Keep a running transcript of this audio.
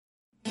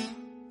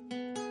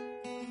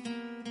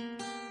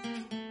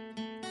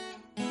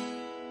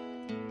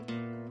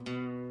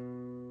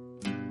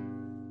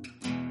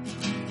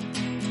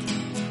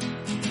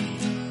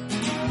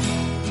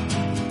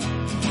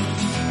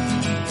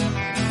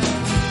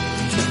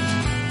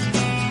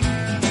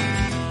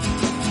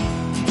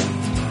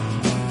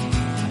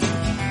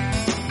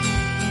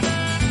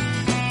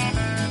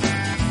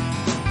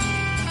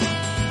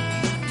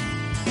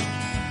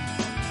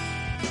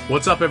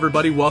What's up,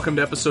 everybody? Welcome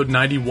to episode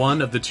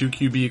 91 of the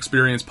 2QB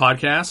Experience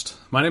podcast.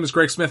 My name is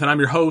Greg Smith, and I'm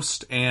your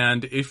host.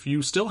 And if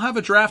you still have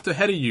a draft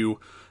ahead of you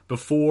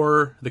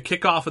before the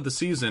kickoff of the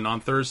season on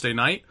Thursday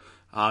night,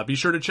 be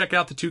sure to check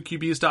out the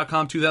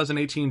 2QBs.com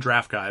 2018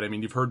 draft guide. I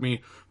mean, you've heard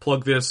me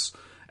plug this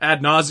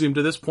ad nauseum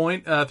to this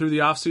point through the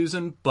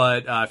offseason,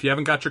 but if you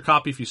haven't got your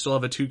copy, if you still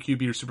have a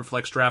 2QB or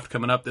Superflex draft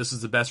coming up, this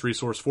is the best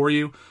resource for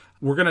you.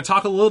 We're going to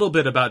talk a little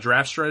bit about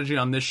draft strategy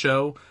on this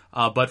show,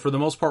 but for the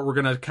most part, we're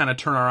going to kind of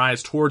turn our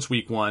eyes towards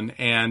week one.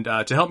 And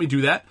to help me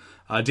do that,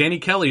 Danny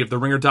Kelly of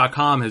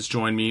TheRinger.com has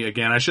joined me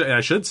again. I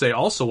should say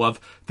also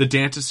of the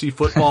Fantasy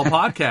Football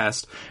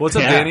Podcast. What's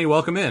up, Danny?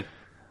 Welcome in.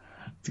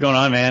 What's going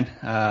on,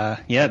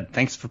 man?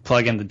 Thanks for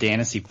plugging the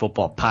Fantasy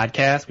Football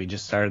Podcast. We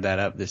just started that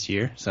up this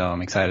year, so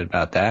I'm excited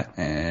about that.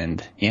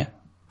 And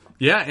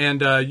Yeah,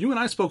 and you and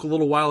I spoke a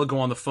little while ago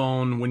on the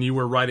phone when you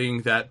were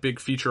writing that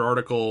big feature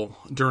article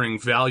during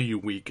Value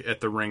Week at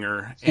The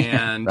Ringer,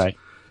 and right.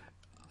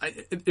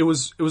 It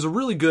was a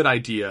really good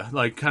idea,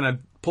 like kind of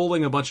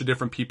polling a bunch of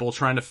different people,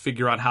 trying to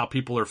figure out how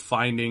people are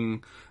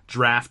finding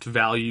draft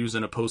values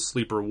in a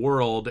post-sleeper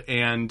world,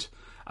 and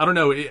I don't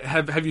know,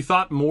 have you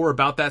thought more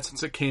about that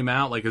since it came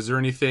out? Like, is there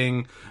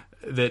anything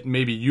that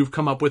maybe you've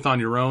come up with on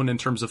your own in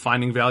terms of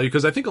finding value?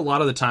 Because I think a lot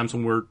of the times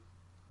when we're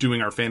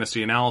doing our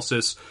fantasy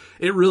analysis,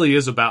 it really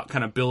is about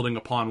kind of building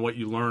upon what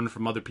you learn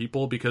from other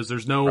people, because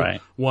there's no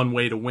one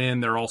way to win.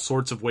 There are all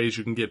sorts of ways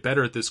you can get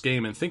better at this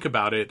game, and think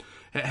about it.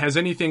 Has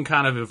anything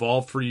kind of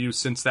evolved for you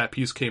since that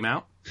piece came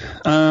out?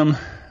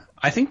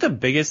 I think the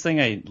biggest thing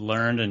I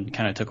learned and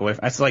kind of took away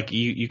from it's like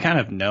you kind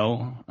of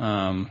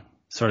know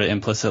sort of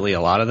implicitly a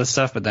lot of this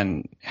stuff, but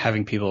then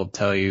having people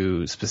tell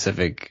you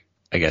specific,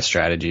 I guess,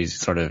 strategies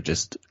sort of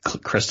just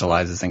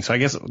crystallizes things. So I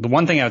guess the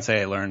one thing I would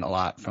say I learned a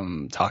lot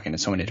from talking to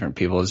so many different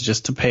people is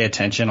just to pay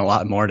attention a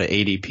lot more to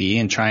ADP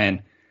and try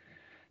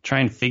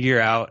and figure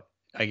out,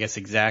 I guess,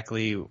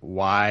 exactly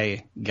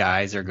why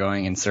guys are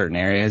going in certain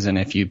areas, and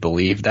if you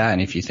believe that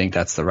and if you think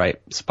that's the right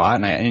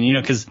spot. And you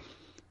know, because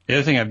the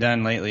other thing I've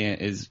done lately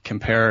is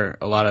compare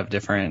a lot of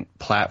different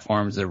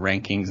platforms, the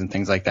rankings and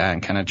things like that,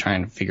 and kind of try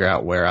and figure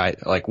out where I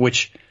like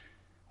which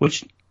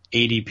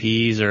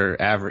ADPs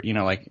or average, you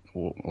know, like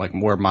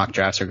where mock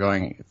drafts are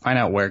going, find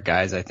out where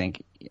guys I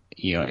think,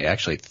 you know,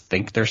 actually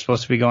think they're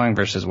supposed to be going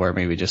versus where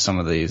maybe just some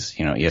of these,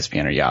 you know,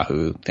 ESPN or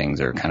Yahoo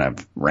things are kind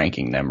of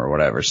ranking them or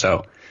whatever.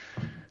 So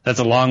that's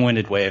a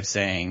long-winded way of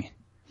saying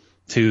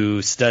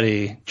to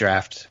study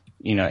draft,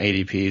 you know,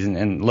 ADPs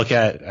and look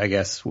at, I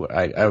guess,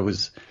 I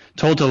was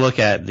told to look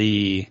at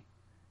the,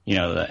 you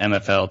know, the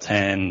MFL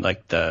 10,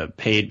 like the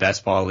paid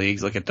best ball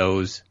leagues, look at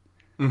those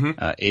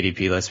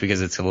ADP lists,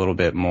 because it's a little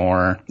bit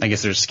more, I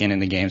guess there's skin in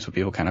the game, so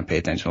people kind of pay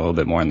attention a little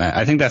bit more in that.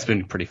 I think that's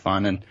been pretty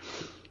fun. And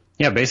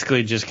yeah,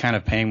 basically just kind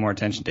of paying more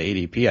attention to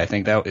ADP. I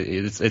think that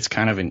it's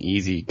kind of an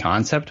easy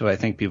concept, but I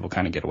think people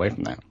kind of get away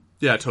from that.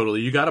 Yeah,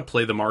 totally. You got to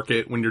play the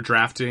market when you're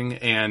drafting,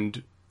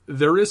 and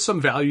there is some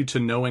value to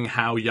knowing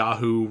how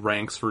Yahoo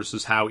ranks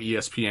versus how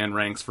ESPN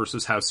ranks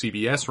versus how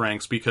CBS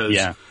ranks,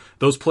 because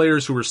those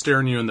players who are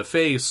staring you in the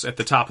face at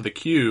the top of the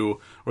queue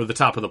or the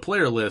top of the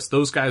player list,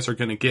 those guys are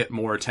going to get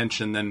more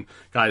attention than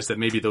guys that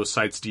maybe those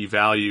sites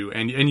devalue.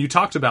 And you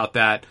talked about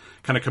that,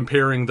 kind of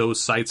comparing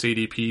those sites'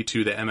 ADP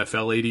to the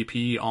NFL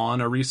ADP on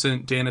a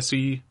recent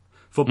Fantasy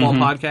Football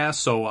podcast.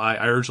 So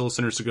I urge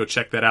listeners to go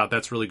check that out.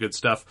 That's really good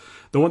stuff.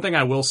 The one thing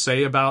I will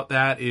say about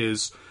that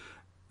is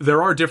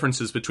there are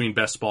differences between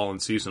best ball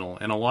and seasonal.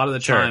 And a lot of the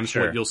times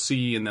what you'll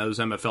see in those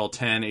MFL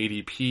 10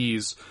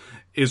 ADPs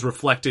is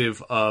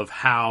reflective of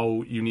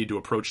how you need to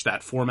approach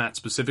that format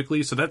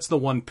specifically. So that's the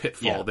one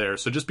pitfall there.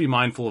 So just be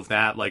mindful of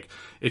that. Like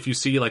if you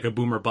see like a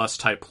boomer bust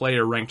type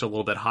player ranked a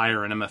little bit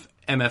higher in MFL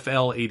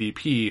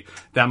ADP,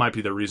 that might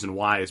be the reason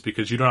why, is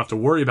because you don't have to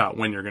worry about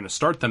when you're going to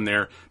start them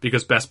there,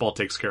 because best ball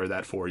takes care of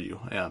that for you.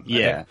 I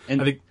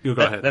think you'll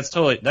go ahead.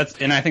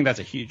 And I think that's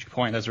a huge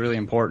point. That's really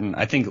important.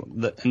 I think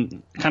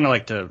and kind of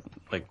like to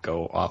like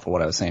go off of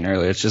what I was saying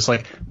earlier. It's just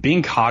like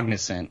being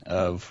cognizant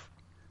of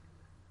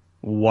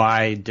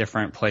why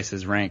different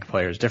places rank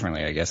players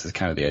differently, I guess, is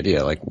kind of the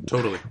idea. Like,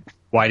 totally.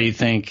 Why do you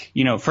think,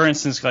 you know, for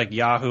instance, like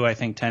Yahoo, I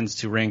think tends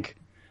to rank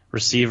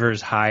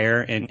receivers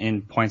higher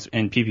in points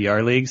in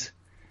PPR leagues.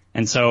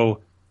 And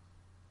so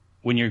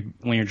when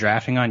you're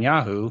drafting on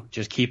Yahoo,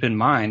 just keep in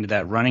mind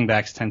that running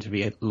backs tend to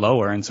be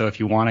lower. And so if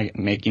you want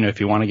to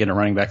get a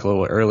running back a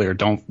little earlier,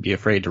 don't be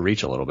afraid to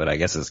reach a little bit, I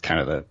guess, is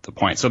kind of the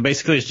point. So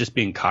basically it's just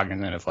being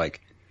cognizant of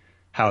like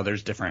how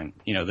there's different,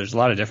 you know, there's a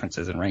lot of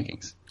differences in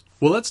rankings.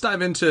 Well, let's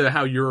dive into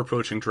how you're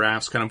approaching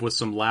drafts, kind of with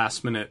some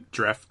last-minute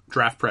draft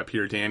prep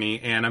here, Danny.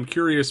 And I'm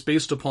curious,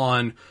 based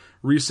upon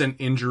recent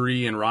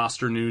injury and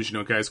roster news, you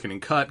know, guys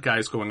getting cut,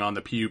 guys going on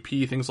the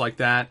PUP, things like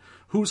that,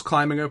 who's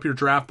climbing up your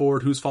draft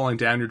board, who's falling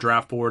down your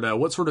draft board,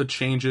 what sort of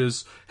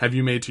changes have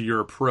you made to your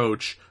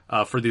approach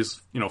for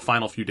these, you know,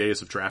 final few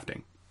days of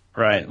drafting?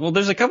 Right. Well,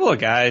 there's a couple of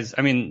guys.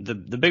 I mean, the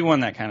big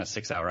one that kind of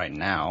sticks out right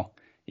now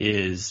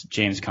is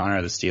James Conner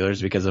of the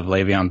Steelers, because of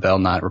Le'Veon Bell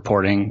not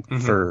reporting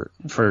for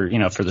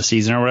the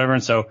season or whatever.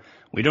 And so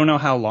we don't know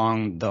how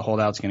long the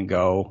holdout's going to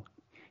go.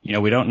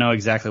 we don't know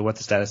exactly what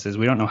the status is.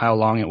 We don't know how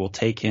long it will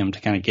take him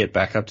to kind of get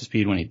back up to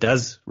speed when he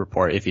does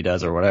report, if he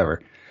does or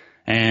whatever.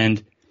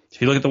 And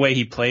if you look at the way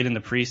he played in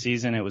the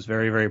preseason, it was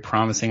very, very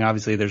promising.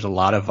 Obviously, there's a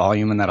lot of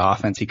volume in that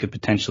offense. He could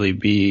potentially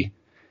be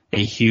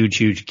a huge,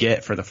 huge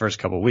get for the first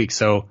couple of weeks.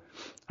 So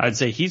I'd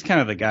say he's kind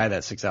of the guy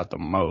that sticks out the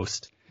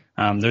most.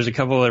 There's a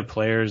couple other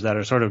players that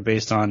are sort of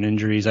based on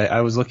injuries.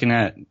 I was looking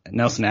at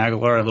Nelson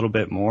Aguilar a little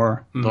bit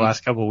more the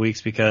last couple of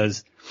weeks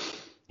because,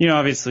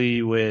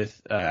 obviously with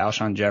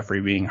Alshon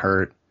Jeffrey being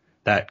hurt,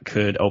 that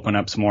could open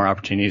up some more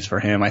opportunities for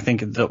him. I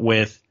think that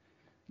with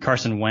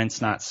Carson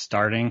Wentz not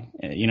starting,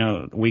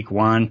 week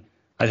 1,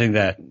 I think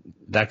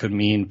that could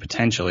mean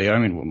potentially,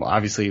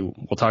 obviously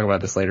we'll talk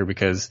about this later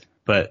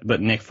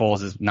but Nick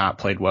Foles has not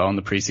played well in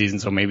the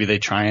preseason, so maybe they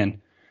try and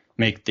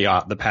make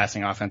the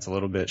passing offense a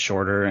little bit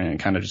shorter and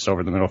kind of just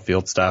over the middle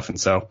field stuff. And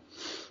so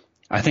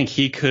I think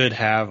he could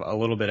have a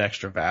little bit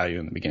extra value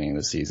in the beginning of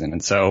the season.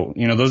 And so,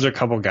 those are a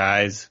couple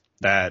guys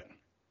that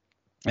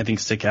I think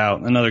stick out.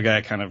 Another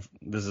guy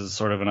this is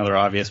sort of another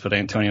obvious, but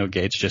Antonio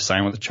Gates just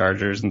signed with the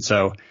Chargers. And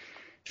so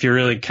if you're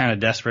really kind of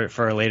desperate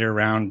for a later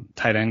round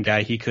tight end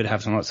guy, he could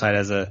have some upside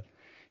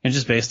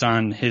just based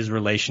on his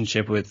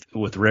relationship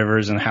with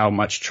Rivers and how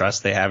much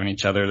trust they have in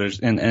each other.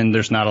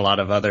 There's not a lot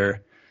of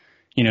other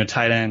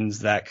tight ends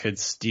that could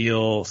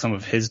steal some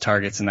of his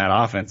targets in that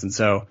offense. And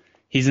so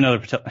he's another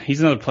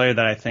player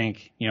that I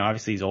think,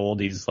 obviously he's old.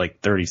 He's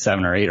like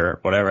 37 or 8 or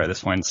whatever at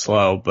this point,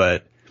 slow,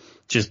 but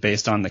just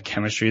based on the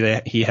chemistry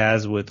that he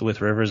has with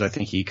Rivers, I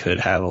think he could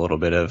have a little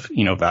bit of,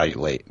 value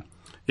late.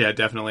 Yeah,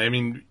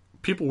 definitely.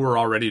 People were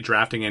already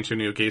drafting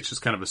Antonio Gates,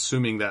 just kind of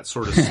assuming that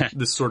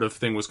this sort of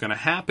thing was going to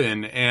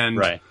happen. And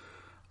right.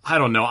 I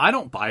don't know. I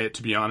don't buy it,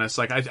 to be honest.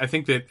 Like, I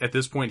think that at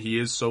this point he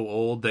is so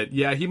old that,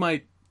 yeah, he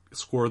might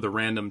score the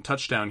random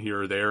touchdown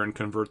here or there and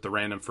convert the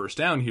random first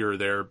down here or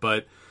there,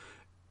 but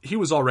he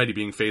was already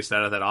being phased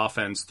out of that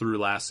offense through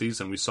last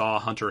season. We saw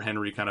Hunter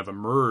Henry kind of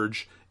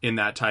emerge in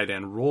that tight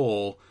end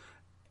role,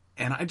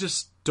 and I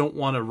just don't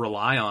want to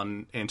rely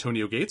on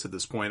Antonio Gates at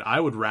this point. I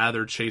would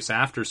rather chase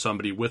after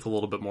somebody with a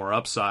little bit more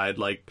upside,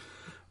 like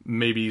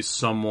maybe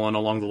someone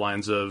along the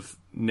lines of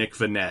Nick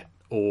Vannett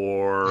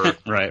or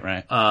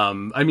right.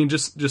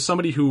 Just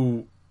somebody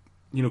who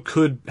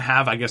could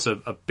have, I guess,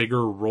 a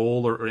bigger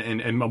role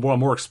and a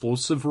more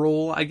explosive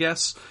role, I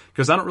guess,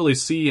 because I don't really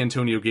see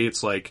Antonio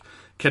Gates like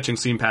catching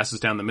seam passes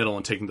down the middle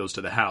and taking those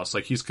to the house.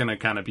 Like, he's going to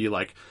kind of be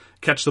like,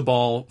 catch the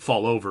ball,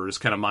 fall over is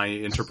kind of my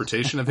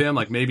interpretation of him.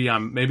 Like, maybe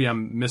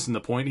I'm missing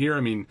the point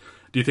here. Do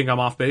you think I'm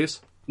off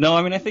base? No,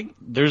 I think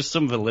there's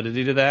some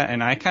validity to that,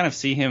 and I kind of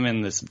see him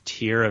in this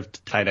tier of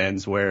tight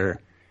ends where,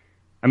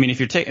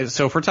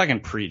 if we're talking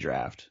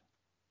pre-draft,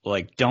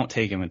 like, don't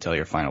take him until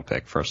your final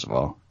pick, first of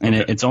all. And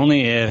okay. It's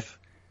only if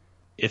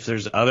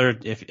there's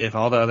if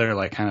all the other,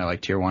 like, kind of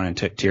like tier 1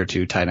 and tier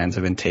 2 tight ends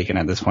have been taken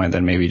at this point,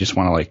 then maybe you just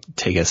want to, like,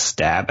 take a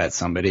stab at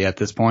somebody at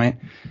this point.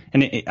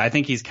 And I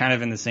think he's kind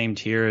of in the same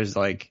tier as,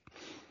 like,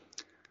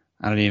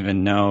 I don't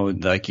even know,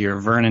 like, your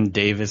Vernon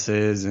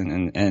Davises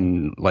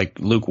and like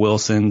Luke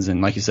Wilsons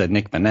and, like you said,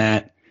 Nick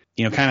Vannett,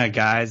 kind of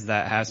guys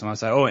that have some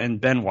upside. Oh,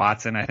 and Ben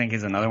Watson, I think,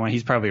 is another one.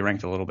 He's probably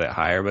ranked a little bit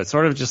higher, but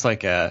sort of just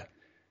like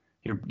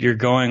you're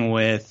going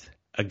with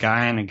a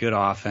guy in a good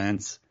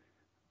offense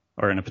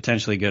or in a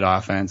potentially good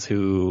offense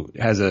who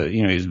has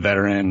he's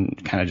veteran,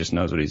 kind of just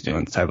knows what he's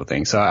doing, type of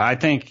thing. So I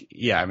think,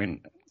 yeah,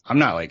 I'm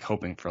not like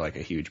hoping for like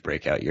a huge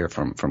breakout year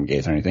from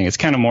Gates or anything. It's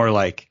kind of more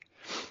like,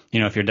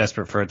 if you're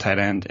desperate for a tight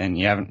end and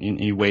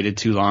you waited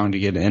too long to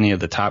get any of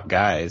the top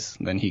guys,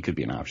 then he could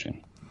be an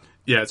option.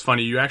 Yeah, it's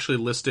funny. You actually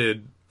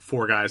listed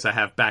 4 guys I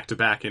have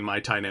back-to-back in my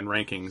tight end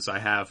rankings. I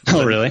have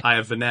Oh, really? I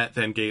have Vannett,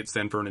 then Gates,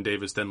 then Vernon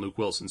Davis, then Luke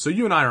Wilson. So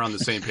you and I are on the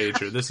same page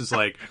here. This is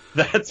like...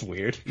 That's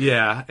weird.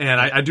 Yeah,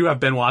 and I do have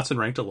Ben Watson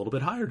ranked a little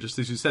bit higher, just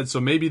as you said. So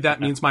maybe that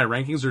means my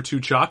rankings are too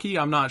chalky.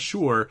 I'm not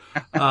sure.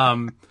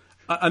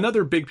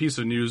 Another big piece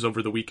of news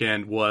over the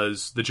weekend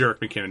was the Jerick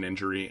McKinnon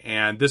injury,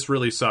 and this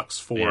really sucks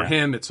for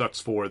him. It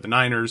sucks for the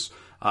Niners.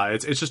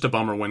 It's just a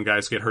bummer when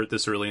guys get hurt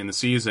this early in the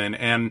season,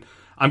 and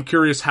I'm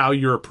curious how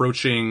you're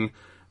approaching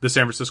the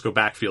San Francisco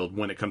backfield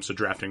when it comes to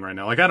drafting right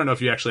now. Like, I don't know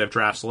if you actually have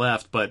drafts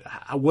left, but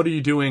what are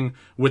you doing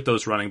with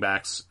those running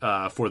backs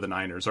for the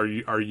Niners? Are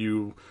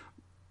you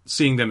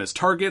seeing them as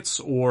targets,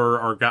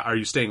 or are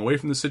you staying away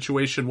from the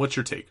situation? What's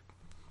your take?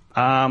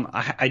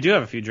 I do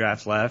have a few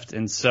drafts left,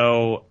 and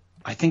so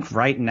I think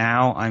right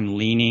now I'm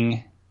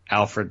leaning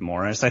Alfred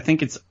Morris. I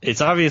think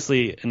it's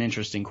obviously an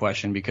interesting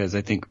question because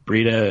I think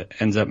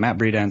Matt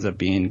Breida ends up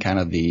being kind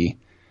of the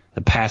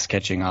pass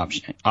catching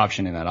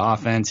option in that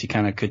offense. He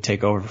kind of could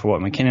take over for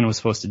what McKinnon was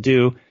supposed to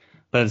do,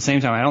 but at the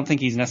same time, I don't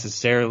think he's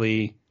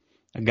necessarily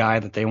a guy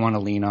that they want to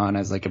lean on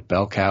as like a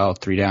bell cow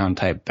 3-down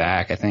type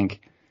back. I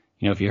think,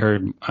 if you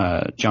heard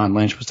John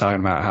Lynch was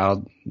talking about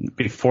how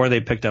before they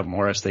picked up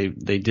Morris, they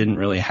didn't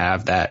really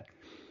have that.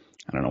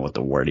 I don't know what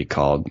the word he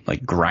called,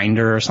 like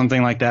grinder or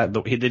something like that.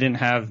 They didn't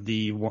have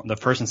the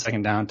first and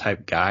second down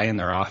type guy in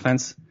their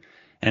offense,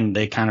 and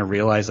they kind of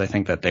realized, I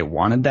think, that they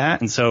wanted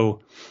that. And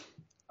so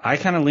I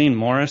kind of lean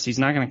Morris. He's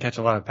not going to catch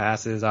a lot of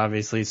passes,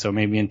 obviously, so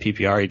maybe in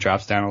PPR he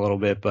drops down a little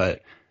bit,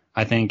 but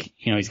I think,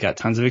 he's got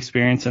tons of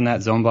experience in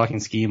that zone blocking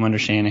scheme under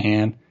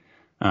Shanahan.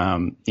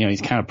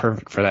 He's kind of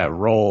perfect for that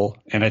role.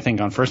 And I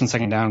think on first and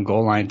second down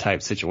goal line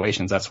type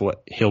situations, that's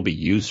what he'll be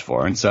used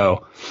for. And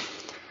so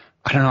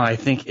I don't know. I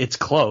think it's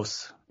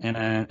close. And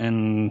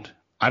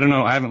I don't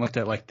know. I haven't looked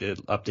at like the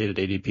updated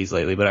ADPs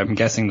lately, but I'm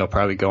guessing they'll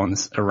probably go in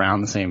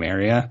around the same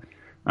area.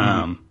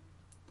 Mm-hmm.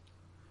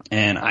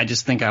 And I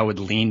just think I would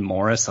lean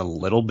Morris a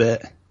little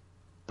bit,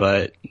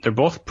 but they're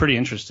both pretty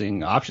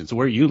interesting options.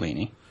 Where are you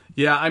leaning?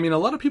 Yeah, I mean, a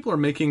lot of people are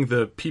making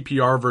the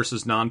PPR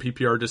versus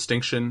non-PPR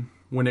distinction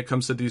when it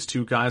comes to these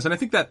two guys, and I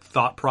think that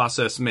thought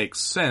process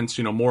makes sense.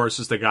 Morris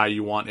is the guy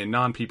you want in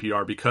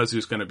non-PPR because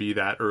he's going to be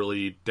that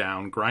early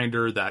down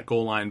grinder, that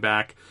goal line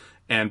back,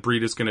 and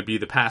Breida is going to be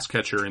the pass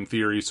catcher in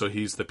theory, so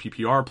he's the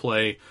PPR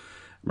play.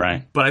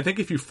 Right. But I think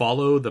if you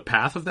follow the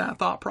path of that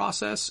thought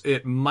process,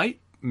 it might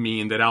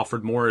mean that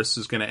Alfred Morris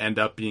is going to end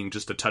up being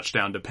just a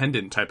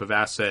touchdown-dependent type of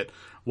asset,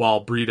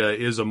 while Breida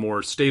is a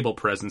more stable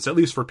presence, at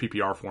least for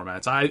PPR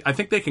formats. I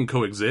think they can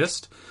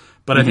coexist,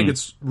 but I think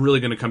it's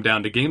really going to come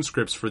down to game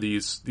scripts for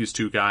these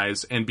two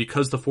guys, and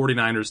because the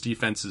 49ers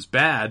defense is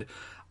bad,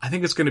 I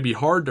think it's going to be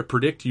hard to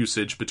predict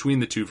usage between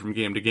the two from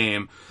game to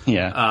game.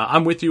 Yeah.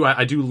 I'm with you.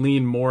 I do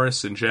lean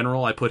Morris in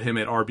general. I put him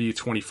at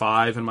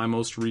RB25 in my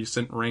most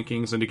recent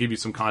rankings, and to give you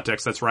some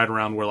context, that's right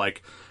around where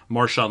like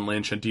Marshawn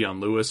Lynch and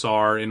Dion Lewis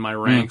are in my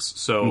ranks.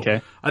 So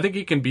okay. I think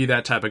he can be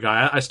that type of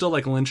guy. I still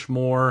like Lynch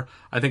more.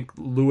 I think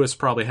Lewis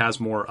probably has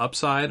more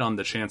upside on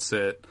the chance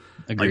that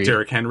like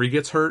Derrick Henry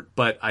gets hurt,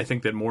 but I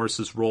think that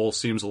Morris's role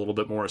seems a little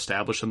bit more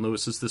established than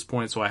Lewis's at this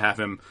point. So I have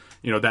him,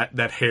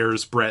 that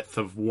hair's breadth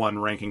of one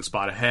ranking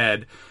spot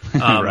ahead.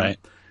 Right.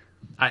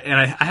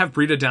 I have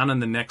Breida down in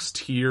the next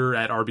tier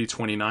at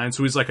RB29,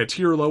 so he's like a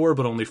tier lower,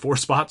 but only 4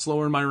 spots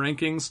lower in my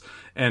rankings.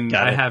 And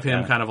I have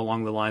him kind of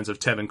along the lines of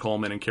Tevin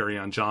Coleman and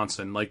Kerryon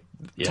Johnson, like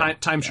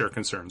timeshare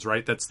concerns,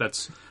 right?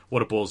 That's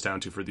what it boils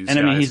down to for these guys.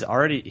 And I mean,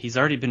 he's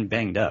already been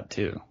banged up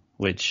too,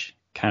 which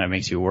kind of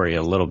makes you worry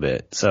a little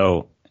bit.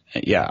 So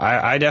yeah,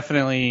 I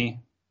definitely,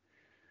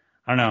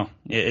 I don't know.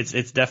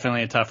 It's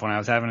definitely a tough one. I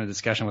was having a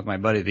discussion with my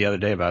buddy the other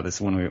day about this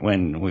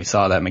when we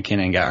saw that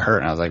McKinnon got hurt,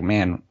 and I was like,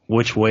 man,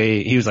 which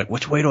way? He was like,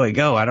 which way do I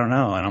go? I don't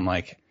know. And I'm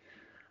like,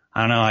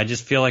 I don't know. I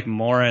just feel like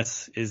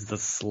Morris is the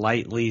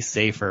slightly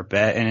safer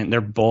bet, and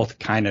they're both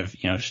kind of,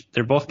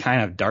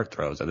 dart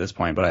throws at this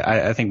point. But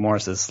I think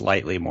Morris is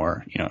slightly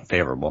more,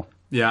 favorable.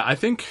 Yeah, I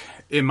think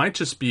it might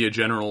just be a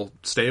general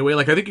stay away.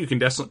 Like, I think you can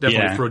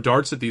definitely throw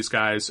darts at these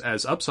guys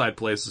as upside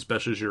plays,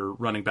 especially as you're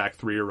running back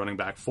 3 or running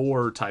back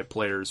 4 type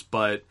players.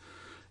 But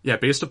yeah,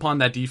 based upon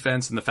that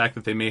defense and the fact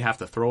that they may have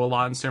to throw a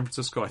lot in San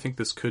Francisco, I think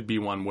this could be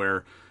one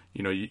where,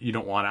 you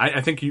don't want it.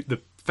 I think the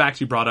fact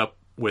you brought up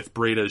with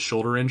Breida's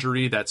shoulder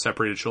injury, that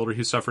separated shoulder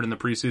he suffered in the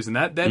preseason,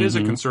 that is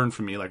a concern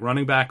for me. Like,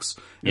 running backs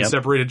and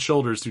separated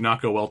shoulders do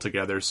not go well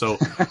together. So,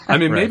 I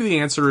mean, maybe the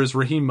answer is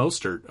Raheem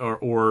Mostert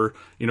or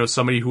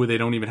somebody who they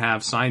don't even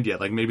have signed yet.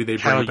 Like, maybe they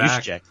bring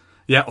back.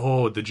 Yeah.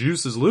 Oh, the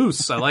juice is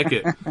loose. I like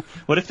it.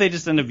 What if they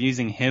just end up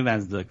using him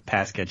as the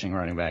pass catching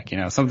running back?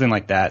 Something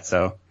like that.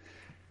 So,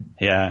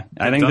 yeah,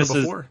 I think this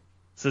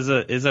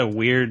is a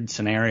weird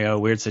scenario,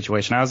 weird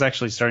situation. I was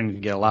actually starting to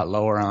get a lot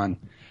lower on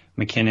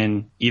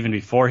McKinnon even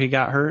before he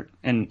got hurt,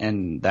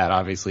 and that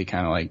obviously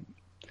kind of like,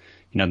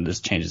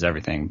 this changes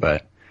everything,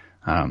 but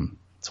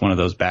it's one of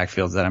those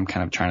backfields that I'm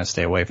kind of trying to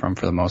stay away from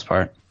for the most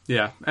part.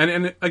 Yeah,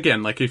 and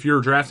again, like, if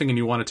you're drafting and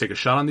you want to take a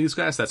shot on these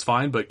guys, that's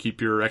fine, but keep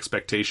your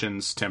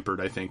expectations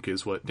tempered, I think,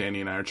 is what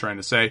Danny and I are trying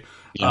to say.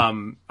 Yeah.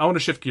 I want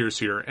to shift gears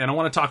here, and I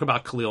want to talk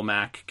about Khalil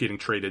Mack getting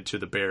traded to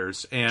the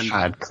Bears. And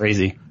God,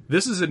 crazy.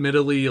 This is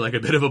admittedly like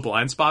a bit of a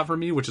blind spot for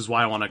me, which is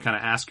why I want to kind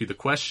of ask you the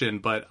question,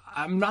 but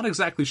I'm not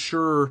exactly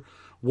sure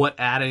what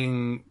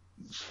adding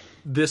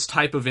this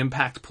type of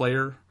impact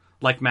player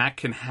like Mack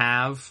can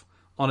have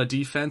on a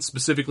defense,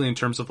 specifically in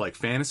terms of like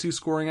fantasy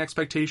scoring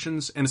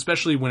expectations, and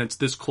especially when it's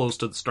this close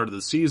to the start of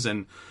the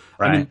season.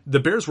 Right. I mean, the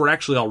Bears were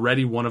actually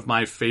already one of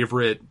my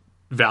favorite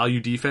value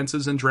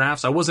defenses in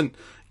drafts. I wasn't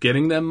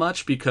getting them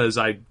much because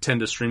I tend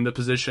to stream the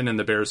position and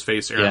the Bears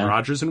face Aaron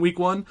Rodgers in week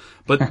 1,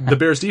 but the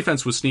Bears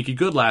defense was sneaky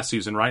good last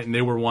season, right? And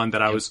they were one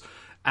that I was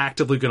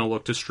actively going to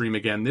look to stream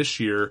again this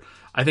year.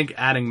 I think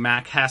adding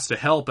Mack has to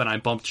help, and I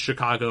bumped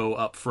Chicago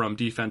up from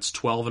defense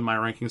 12 in my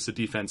rankings to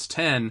defense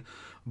 10,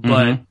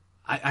 but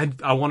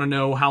I want to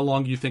know how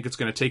long you think it's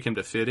going to take him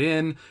to fit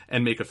in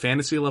and make a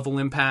fantasy level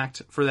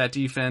impact for that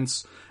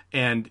defense.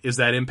 And is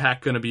that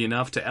impact going to be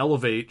enough to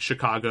elevate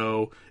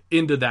Chicago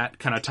into that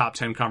kind of top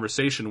 10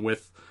 conversation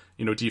with,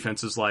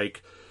 defenses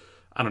like,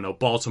 I don't know,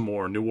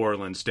 Baltimore, New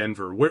Orleans,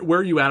 Denver? Where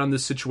are you at on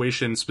this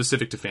situation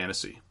specific to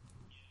fantasy?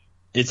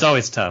 It's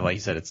always tough. Like you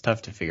said, it's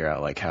tough to figure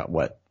out like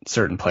what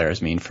certain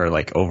players mean for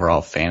like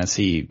overall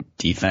fantasy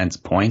defense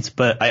points.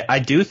 But I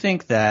do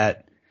think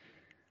that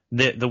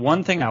the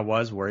one thing I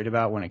was worried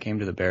about when it came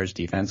to the Bears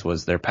defense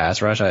was their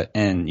pass rush.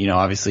 And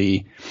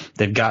obviously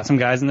they've got some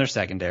guys in their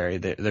secondary.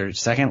 Their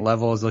second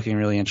level is looking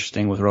really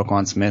interesting with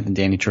Roquan Smith and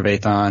Danny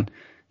Trevathan.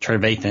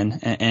 Trevathan,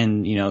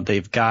 and you know,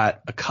 they've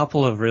got a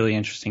couple of really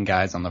interesting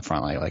guys on the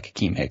front line, like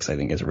Akeem Hicks, I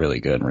think is really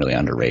good and really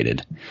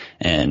underrated.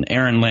 And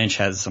Aaron Lynch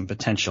has some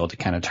potential to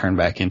kind of turn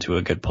back into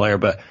a good player,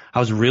 but I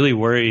was really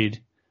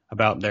worried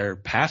about their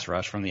pass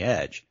rush from the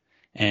edge.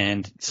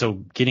 And so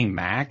getting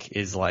Mack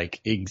is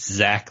like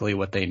exactly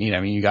what they need.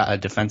 I mean, you got a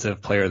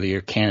defensive player of the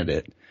year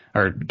candidate,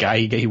 or guy,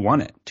 he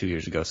won it 2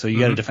 years ago. So you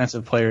got a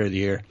defensive player of the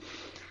year,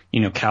 you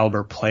know,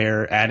 caliber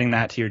player. Adding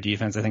that to your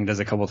defense, I think does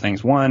a couple of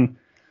things. One,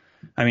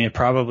 I mean, it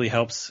probably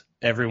helps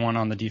everyone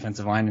on the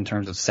defensive line in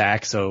terms of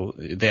sacks, so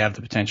they have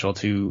the potential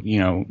to, you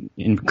know,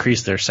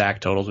 increase their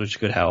sack totals, which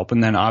could help.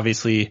 And then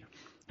obviously,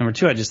 number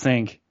two, I just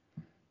think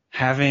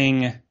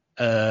having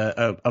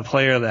a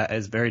player that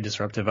is very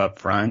disruptive up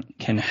front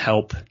can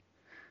help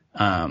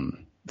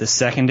the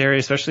secondary,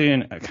 especially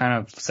in a kind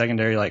of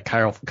secondary like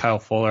Kyle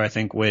Fuller, I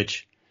think,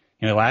 which,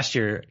 you know, last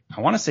year,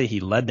 I want to say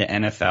he led the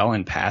NFL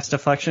in pass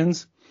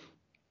deflections,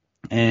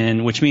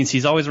 and which means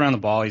he's always around the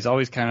ball. He's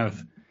always kind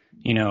of,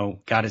 you know,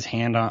 got his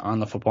hand on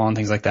the football and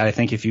things like that. I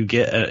think if you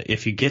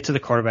get to the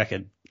quarterback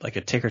like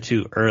a tick or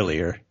two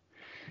earlier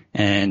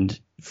and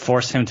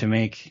force him to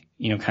make,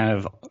 you know, kind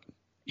of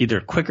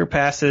either quicker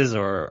passes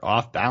or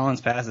off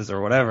balance passes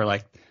or whatever,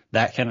 like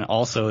that can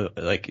also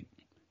like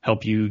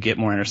help you get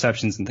more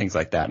interceptions and things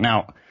like that.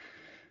 Now,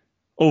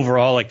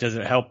 overall, like, does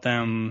it help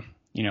them,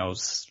 you know,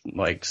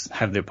 like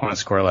have the opponent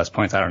score less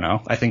points? I don't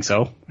know. I think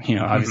so. You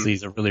know, obviously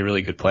he's a really,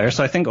 really good player.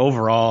 So I think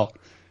overall,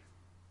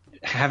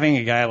 having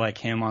a guy like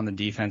him on the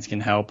defense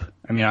can help.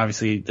 I mean,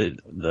 obviously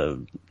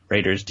the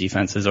Raiders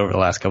defenses over the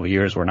last couple of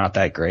years were not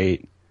that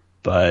great,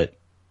 but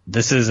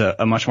this is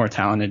a much more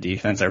talented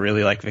defense. I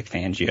really like Vic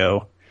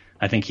Fangio.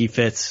 I think he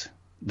fits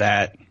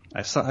that.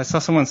 I saw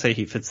someone say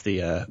he fits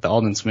the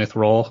Aldon Smith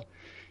role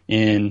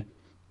in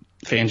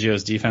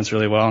Fangio's defense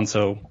really well. And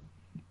so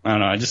I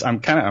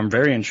don't know. I'm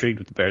very intrigued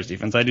with the Bears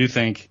defense. I do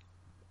think,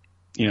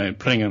 you know,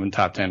 putting them in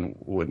top 10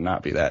 would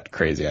not be that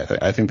crazy.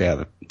 I think they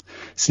have a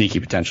sneaky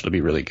potential to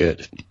be really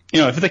good.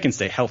 You know, if they can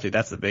stay healthy,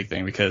 that's the big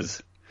thing,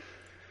 because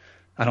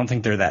I don't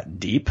think they're that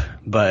deep,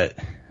 but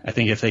I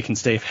think if they can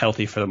stay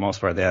healthy for the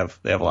most part, they have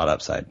a lot of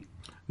upside.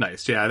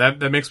 Nice. Yeah,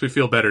 that makes me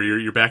feel better.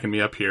 You're backing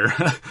me up here.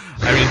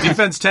 I mean,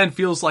 defense 10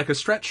 feels like a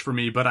stretch for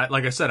me, but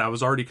like I said, I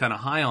was already kind of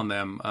high on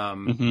them.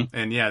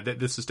 And yeah,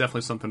 this is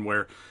definitely something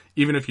where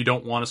even if you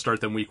don't want to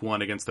start them week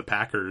 1 against the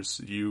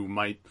Packers, you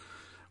might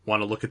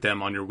want to look at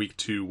them on your week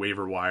 2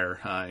 waiver wire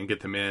and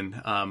get them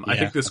in. I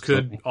think this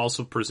could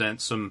also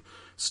present some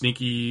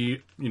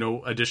sneaky, you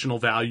know, additional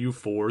value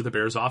for the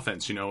Bears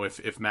offense. You know,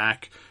 if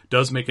Mack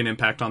does make an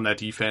impact on that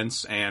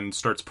defense and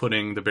starts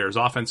putting the Bears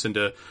offense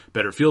into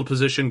better field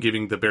position,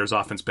 giving the Bears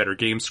offense better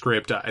game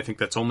script, I think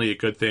that's only a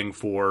good thing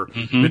for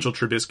Mitchell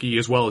Trubisky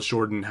as well as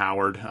Jordan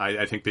Howard.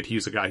 I think that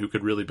he's a guy who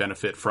could really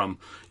benefit from,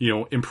 you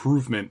know,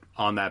 improvement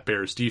on that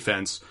Bears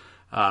defense.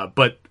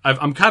 But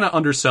I'm kind of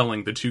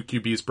underselling the 2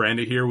 QBs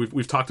branded here.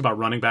 We've talked about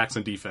running backs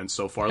and defense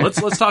so far.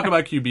 Let's talk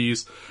about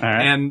QBs. All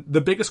right. And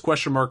the biggest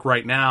question mark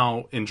right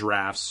now in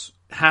drafts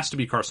has to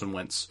be Carson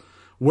Wentz.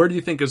 Where do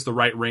you think is the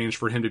right range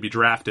for him to be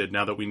drafted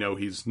now that we know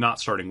he's not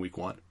starting week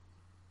 1?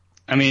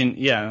 I mean,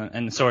 yeah.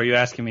 And so are you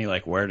asking me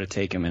like where to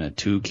take him in a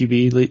 2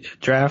 QB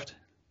draft?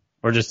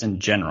 Or just in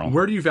general?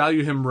 Where do you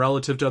value him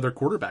relative to other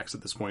quarterbacks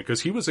at this point? Because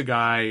he was a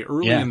guy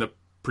early in the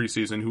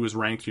preseason who was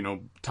ranked, you know,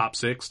 top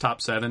 6,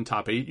 top 7,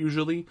 top 8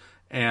 usually.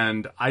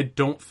 And I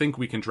don't think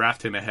we can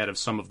draft him ahead of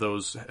some of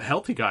those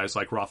healthy guys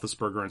like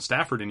Roethlisberger and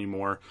Stafford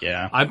anymore.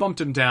 Yeah. I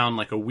bumped him down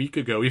like a week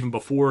ago, even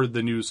before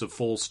the news of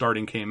full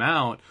starting came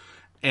out.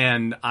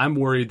 And I'm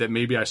worried that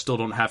maybe I still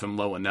don't have him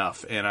low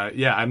enough. And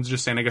I'm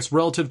just saying, I guess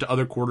relative to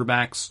other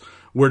quarterbacks,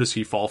 where does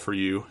he fall for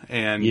you?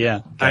 And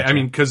gotcha. I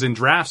mean, because in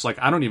drafts, like,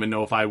 I don't even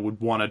know if I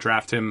would want to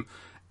draft him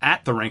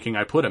at the ranking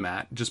I put him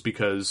at, just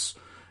because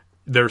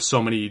there's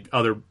so many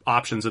other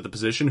options at the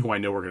position who I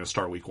know are going to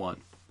start week 1.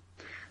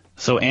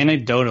 So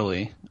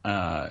anecdotally,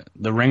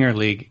 the Ringer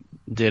League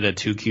did a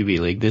 2 QB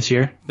league this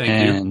year.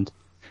 And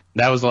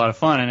that was a lot of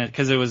fun. And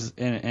because it was,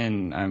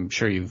 and I'm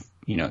sure you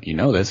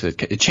know this,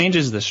 it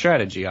changes the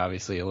strategy,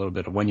 obviously, a little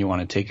bit of when you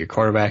want to take your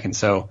quarterback. And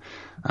so,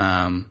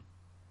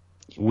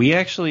 we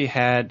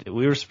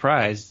were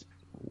surprised.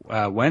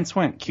 Wentz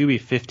went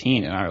QB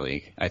 15 in our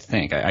league. I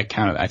think I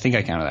counted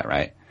that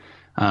right.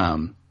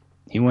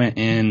 He went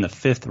in the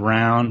 5th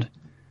round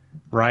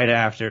right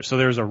after. So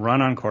there was a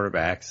run on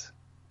quarterbacks,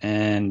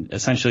 and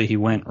essentially he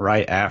went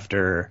right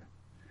after.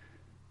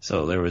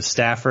 So there was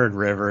Stafford,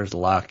 Rivers,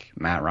 Luck,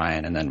 Matt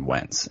Ryan, and then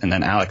Wentz. And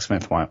then Alex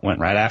Smith went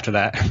right after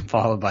that,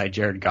 followed by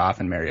Jared Goff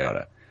and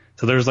Mariota.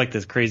 So there was like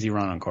this crazy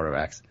run on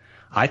quarterbacks.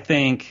 I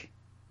think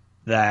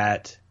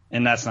that,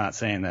 and that's not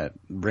saying that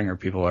Ringer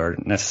people are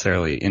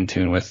necessarily in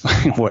tune with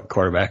what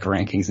quarterback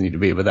rankings need to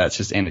be, but that's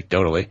just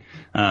anecdotally.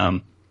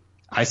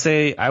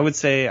 I would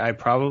say I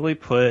probably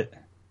put,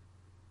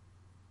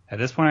 at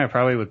this point, I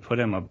probably would put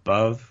him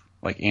above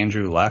like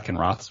Andrew Luck and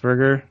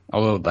Roethlisberger,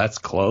 although that's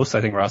close. I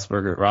think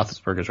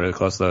Roethlisberger's really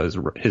close, though.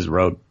 His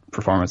road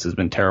performance has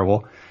been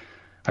terrible.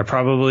 I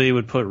probably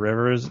would put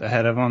Rivers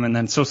ahead of him, and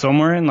then so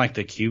somewhere in like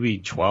the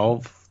QB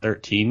 12,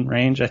 13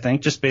 range, I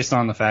think, just based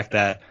on the fact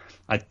that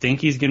I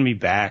think he's going to be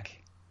back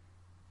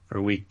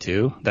for week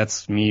 2.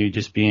 That's me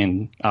just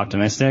being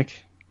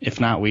optimistic, if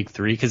not week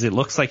 3, because it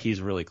looks like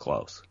he's really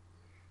close,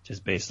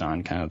 just based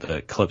on kind of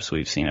the clips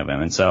we've seen of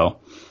him. And so,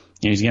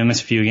 he's going to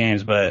miss a few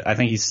games, but I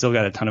think he's still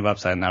got a ton of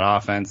upside in that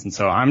offense. And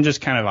so I'm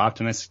just kind of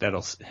optimistic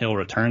that he'll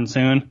return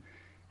soon.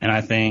 And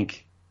I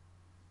think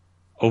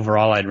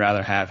overall, I'd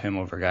rather have him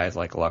over guys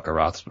like Luck or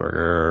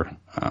Roethlisberger,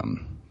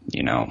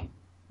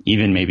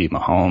 even maybe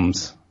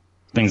Mahomes,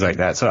 things like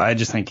that. So I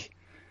just think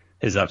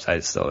his upside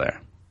is still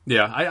there.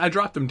 Yeah, I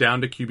dropped him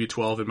down to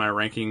QB12 in my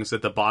rankings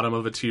at the bottom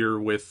of a tier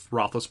with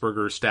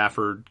Roethlisberger,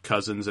 Stafford,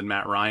 Cousins, and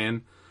Matt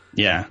Ryan.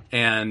 Yeah.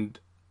 And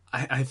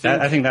I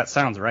think that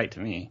sounds right to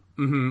me.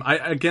 Mm-hmm.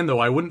 Again, though,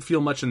 I wouldn't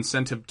feel much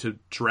incentive to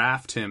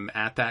draft him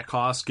at that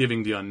cost,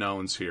 giving the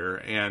unknowns here.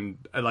 And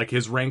like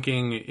his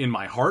ranking in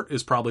my heart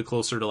is probably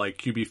closer to like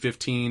QB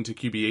 15 to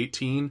QB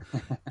 18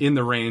 in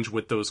the range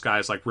with those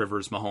guys like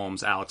Rivers,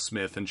 Mahomes, Alex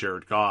Smith, and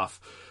Jared Goff.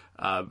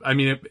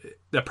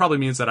 That probably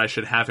means that I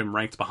should have him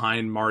ranked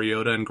behind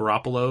Mariota and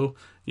Garoppolo,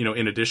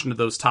 in addition to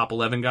those top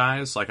 11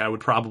 guys. Like I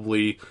would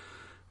probably...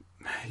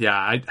 Yeah,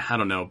 I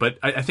don't know, but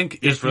I think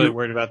you're just really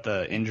worried about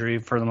the injury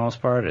for the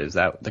most part. Is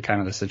that the kind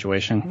of the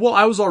situation? Well,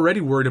 I was already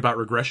worried about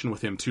regression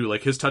with him too.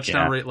 Like his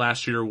touchdown rate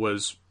last year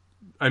was,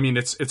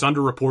 it's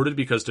underreported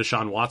because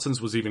Deshaun Watson's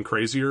was even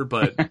crazier,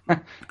 but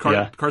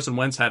Carson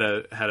Wentz had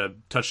a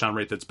touchdown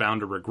rate that's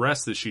bound to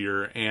regress this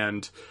year,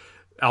 and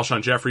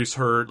Alshon Jeffrey's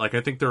hurt. Like I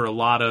think there are a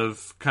lot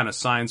of kind of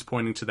signs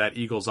pointing to that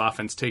Eagles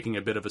offense taking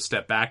a bit of a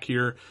step back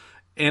here,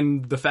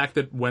 and the fact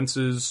that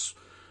Wentz's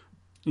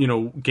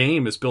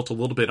game is built a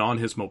little bit on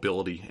his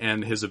mobility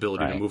and his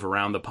ability to move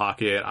around the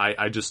pocket.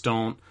 I just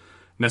don't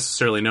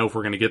necessarily know if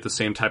we're going to get the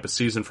same type of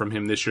season from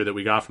him this year that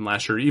we got from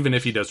last year, even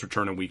if he does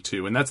return in week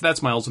 2. And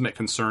that's my ultimate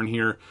concern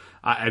here.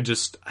 I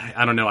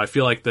don't know. I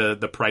feel like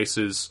the price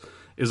is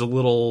a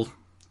little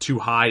too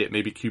high at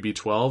maybe QB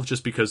 12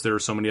 just because there are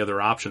so many other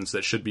options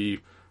that should be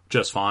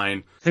just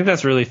fine. I think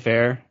that's really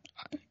fair.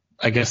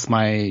 I guess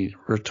my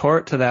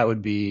retort to that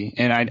would be,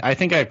 and I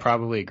think I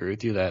probably agree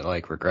with you that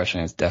like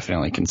regression is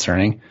definitely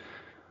concerning,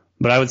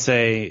 but I would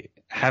say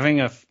having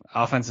a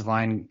offensive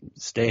line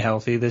stay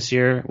healthy this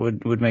year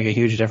would make a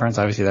huge difference.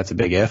 Obviously that's a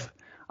big if.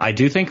 I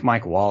do think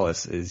Mike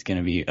Wallace is going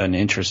to be an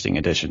interesting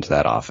addition to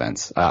that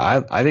offense.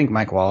 I think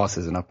Mike Wallace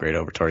is an upgrade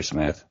over Torrey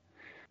Smith.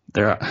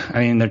 Their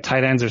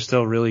tight ends are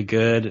still really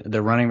good.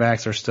 Their running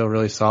backs are still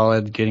really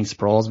solid. Getting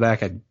Sproles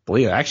back, I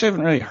believe. I actually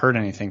haven't really heard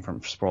anything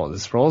from Sproles.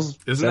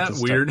 Isn't that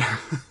weird?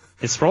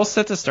 Is Sproles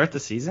set to start the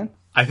season?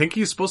 I think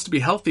he's supposed to be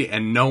healthy,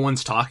 and no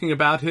one's talking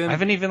about him. I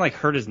haven't even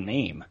heard his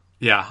name.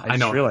 Yeah, I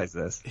know. I realized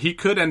this. He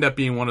could end up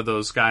being one of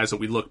those guys that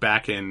we look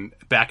back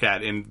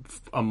at in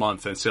a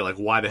month and say, like,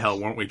 why the hell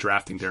weren't we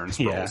drafting Darren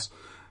Sproles?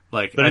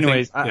 Yeah. But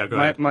anyways,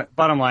 my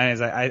bottom line is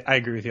I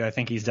agree with you. I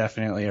think he's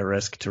definitely a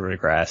risk to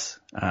regress.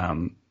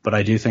 But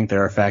I do think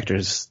there are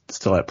factors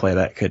still at play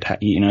that could,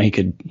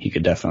 he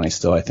could definitely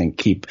still, I think,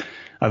 keep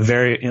be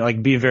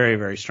very,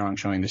 very strong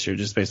showing this year,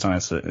 just based on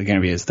it's going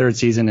to be his third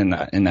season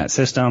in that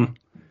system.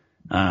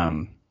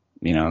 And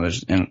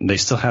they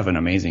still have an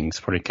amazing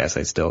supporting cast.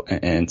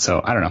 And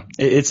so I don't know.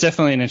 It's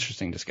definitely an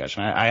interesting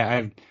discussion.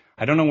 I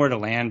don't know where to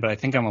land, but I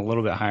think I'm a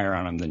little bit higher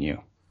on him than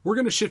you. We're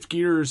going to shift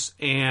gears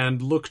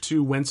and look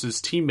to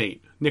Wentz's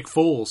teammate, Nick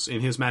Foles,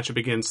 in his matchup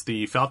against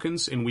the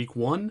Falcons in Week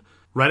 1,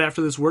 right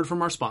after this word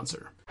from our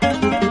sponsor.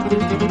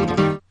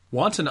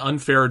 Want an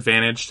unfair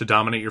advantage to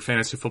dominate your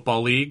fantasy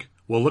football league?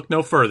 Well, look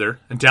no further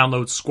and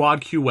download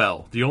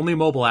SquadQL, the only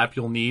mobile app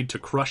you'll need to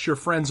crush your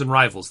friends and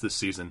rivals this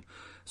season.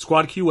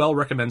 SquadQL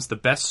recommends the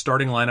best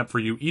starting lineup for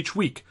you each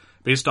week,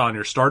 based on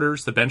your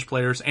starters, the bench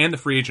players, and the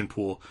free agent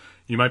pool.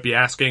 You might be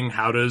asking,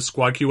 how does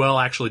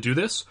SquadQL actually do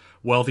this?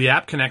 Well, the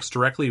app connects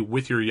directly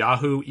with your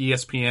Yahoo,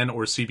 ESPN,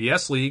 or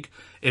CBS league.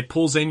 It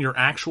pulls in your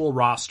actual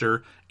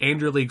roster and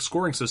your league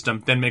scoring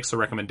system, then makes the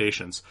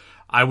recommendations.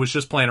 I was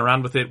just playing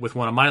around with it with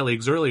one of my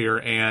leagues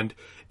earlier, and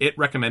it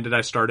recommended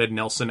I started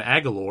Nelson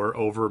Aguilar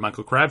over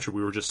Michael Crabtree.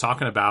 We were just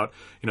talking about,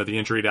 the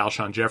injury to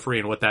Alshon Jeffrey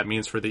and what that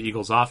means for the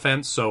Eagles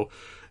offense. So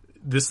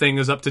this thing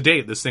is up to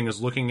date. This thing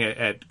is looking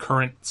at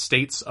current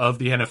states of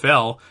the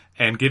NFL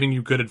and giving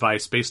you good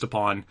advice based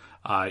upon,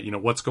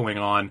 what's going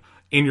on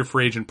in your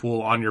free agent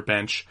pool, on your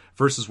bench,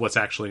 versus what's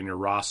actually in your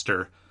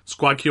roster.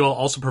 SquadQL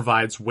also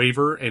provides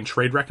waiver and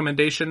trade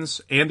recommendations,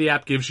 and the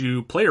app gives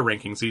you player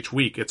rankings each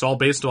week. It's all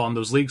based on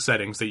those league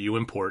settings that you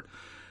import.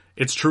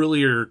 It's truly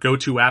your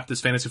go-to app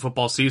this fantasy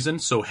football season,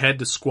 so head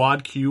to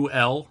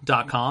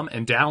squadql.com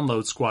and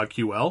download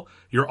SquadQL,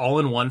 your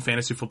all-in-one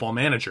fantasy football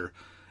manager.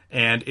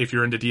 And if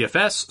you're into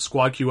DFS,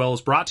 SquadQL is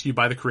brought to you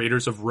by the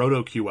creators of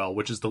RotoQL,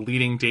 which is the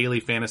leading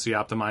daily fantasy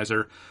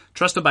optimizer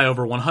trusted by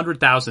over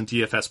 100,000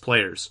 DFS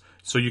players.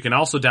 So you can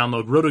also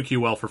download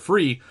RotoQL for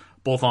free,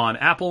 both on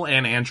Apple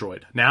and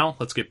Android. Now,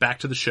 let's get back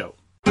to the show.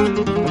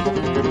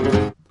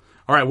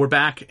 All right, we're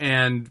back,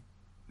 and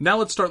now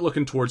let's start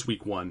looking towards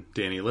Week 1,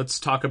 Danny. Let's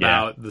talk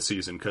about the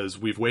season, because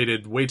we've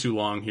waited way too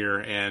long here,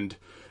 and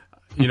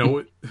You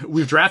know,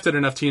 we've drafted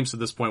enough teams to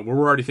this point where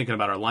we're already thinking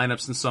about our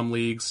lineups in some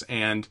leagues,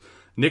 and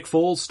Nick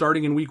Foles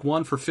starting in week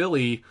 1 for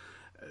Philly,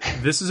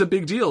 this is a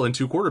big deal in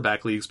 2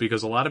 quarterback leagues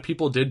because a lot of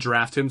people did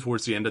draft him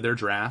towards the end of their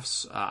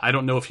drafts. I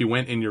don't know if he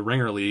went in your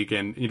ringer league,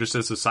 and just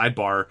as a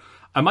sidebar,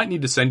 I might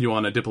need to send you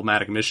on a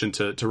diplomatic mission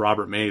to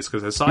Robert Mays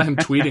because I saw him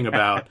tweeting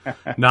about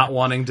not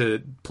wanting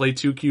to play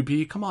 2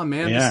 QB. Come on,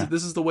 man. Yeah.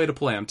 This is the way to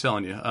play, I'm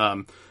telling you.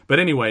 But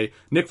anyway,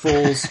 Nick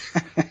Foles,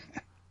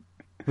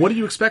 what do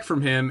you expect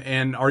from him,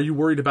 and are you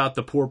worried about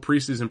the poor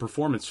preseason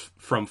performance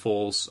from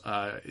Foles?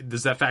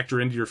 Does that factor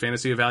into your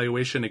fantasy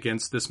evaluation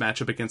against this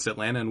matchup against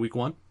Atlanta in week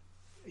 1?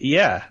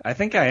 Yeah, I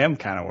think I am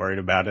kind of worried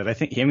about it.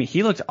 I mean,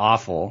 he looked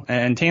awful.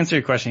 And to answer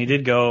your question, he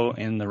did go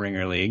in the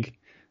ringer league.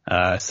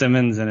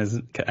 Simmons and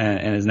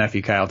his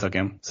nephew Kyle took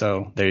him.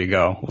 So there you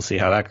go. We'll see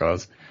how that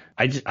goes.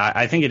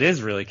 I think it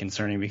is really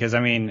concerning because, I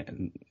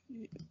mean,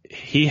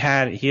 he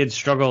had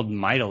struggled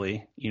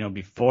mightily,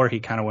 before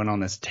he kind of went on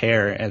this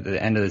tear at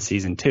the end of the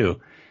season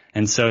too.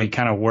 And so he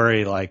kind of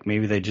worried like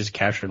maybe they just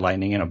captured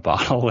lightning in a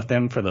bottle with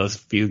him for those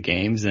few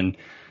games. And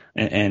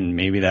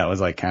maybe that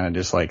was like kind of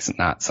just like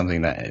not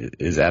something that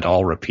is at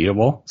all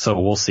repeatable. So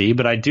we'll see.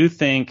 But I do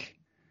think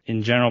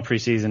in general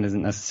preseason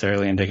isn't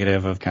necessarily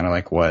indicative of kind of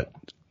like what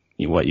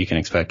you can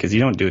expect because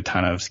you don't do a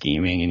ton of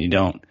scheming and you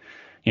don't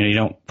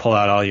pull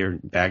out all your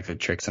bags of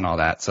tricks and all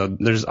that. So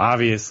there's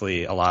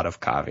obviously a lot of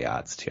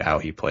caveats to how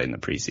he played in the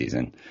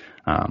preseason.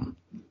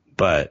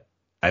 But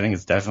I think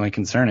it's definitely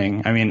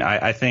concerning. I mean,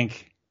 I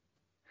think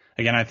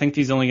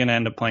he's only going to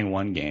end up playing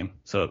 1 game,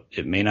 so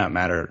it may not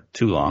matter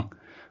too long.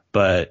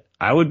 But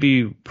I would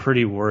be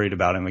pretty worried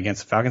about him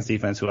against the Falcons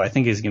defense, who I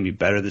think is going to be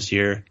better this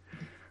year.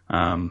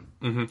 I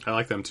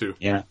like them too.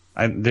 Yeah.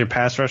 Their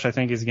pass rush, I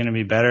think, is going to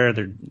be better.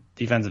 Their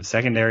defensive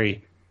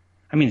secondary,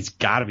 I mean, it's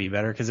got to be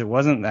better because it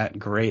wasn't that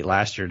great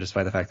last year,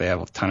 despite the fact they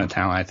have a ton of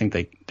talent. I think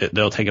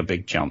they'll take a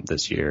big jump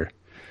this year.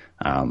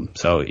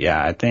 So,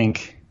 yeah, I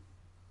think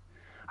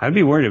I'd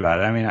be worried about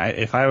it. I mean,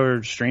 if I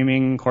were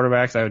streaming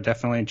quarterbacks, I would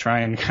definitely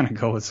try and kind of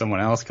go with someone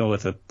else, go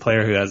with a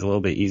player who has a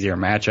little bit easier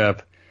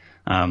matchup.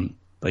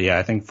 But yeah,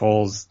 I think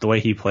Foles, the way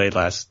he played the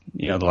last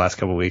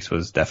couple of weeks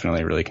was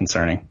definitely really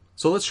concerning.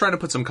 So let's try to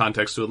put some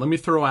context to it. Let me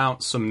throw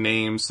out some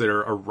names that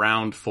are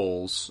around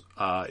Foles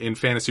in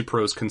Fantasy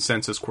Pros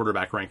consensus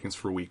quarterback rankings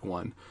for week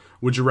 1.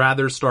 Would you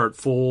rather start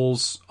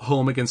Foles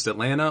home against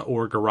Atlanta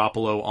or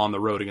Garoppolo on the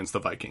road against the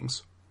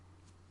Vikings?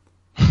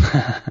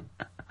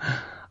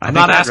 I'm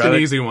not asking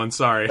easy ones,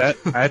 sorry.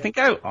 I think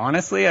I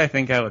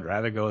would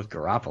rather go with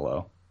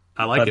Garoppolo.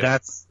 I like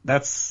it.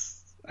 That's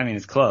I mean,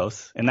 it's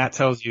close, and that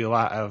tells you a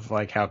lot of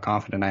like how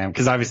confident I am,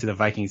 because obviously the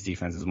Vikings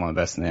defense is one of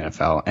the best in the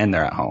NFL, and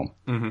they're at home.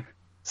 Mm-hmm.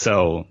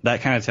 So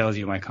that kind of tells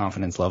you my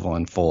confidence level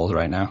in Foles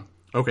right now.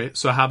 Okay,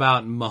 so how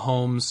about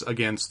Mahomes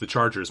against the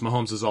Chargers?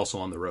 Mahomes is also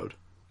on the road.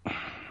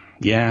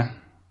 Yeah.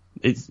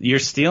 You're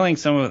stealing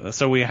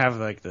so we have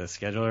like the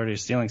schedule already, you're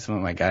stealing some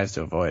of my guys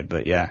to avoid,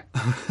 but yeah.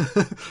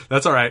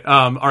 That's all right.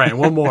 All right,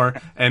 one more,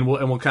 and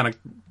we'll kind of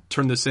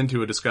turn this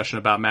into a discussion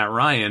about Matt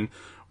Ryan.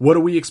 What do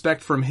we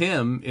expect from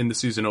him in the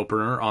season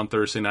opener on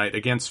Thursday night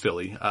against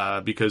Philly?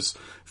 Because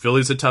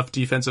Philly's a tough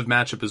defensive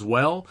matchup as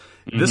well.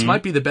 Mm-hmm. This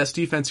might be the best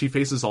defense he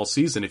faces all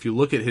season. If you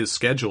look at his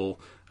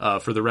schedule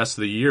for the rest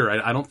of the year,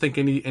 I don't think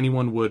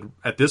anyone would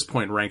at this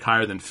point rank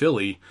higher than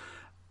Philly.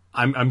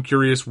 I'm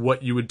curious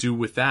what you would do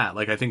with that.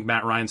 Like, I think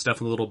Matt Ryan's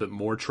definitely a little bit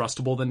more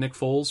trustable than Nick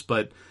Foles,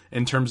 but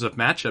in terms of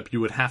matchup,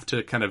 you would have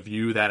to kind of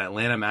view that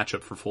Atlanta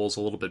matchup for Foles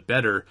a little bit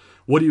better.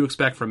 What do you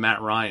expect from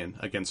Matt Ryan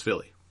against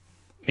Philly?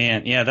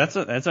 Man, yeah, that's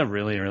a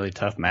really, really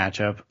tough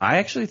matchup. I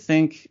actually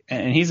think,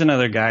 and he's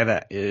another guy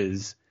I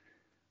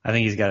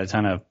think he's got a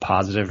ton of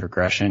positive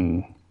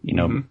regression.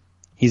 Mm-hmm.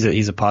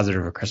 He's a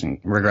positive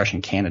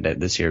regression candidate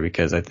this year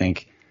because I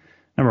think,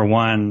 number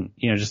one,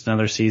 just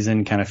another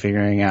season kind of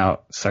figuring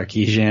out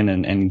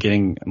Sarkisian and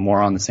getting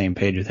more on the same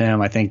page with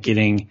him. I think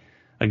getting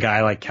a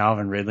guy like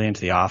Calvin Ridley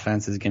into the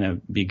offense is going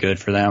to be good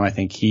for them. I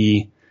think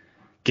he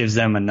gives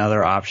them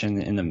another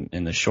option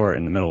in the short,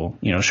 in the middle,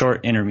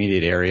 short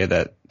intermediate area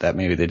that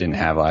maybe they didn't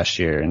have last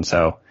year. And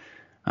so,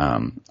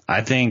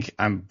 I think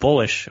I'm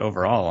bullish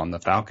overall on the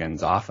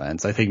Falcons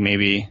offense. I think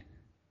maybe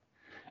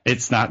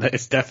it's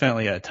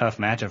definitely a tough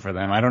matchup for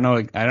them. I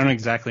don't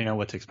exactly know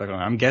what to expect.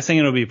 I'm guessing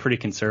it'll be a pretty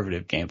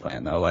conservative game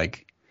plan though.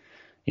 Like,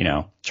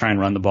 try and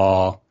run the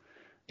ball,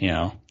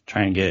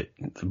 try and get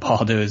the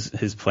ball to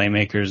his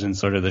playmakers in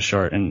sort of the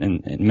short and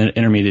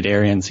intermediate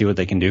area and see what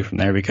they can do from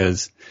there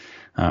because,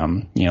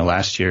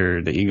 last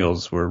year the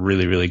Eagles were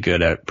really, really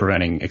good at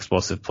preventing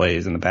explosive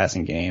plays in the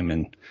passing game.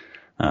 And,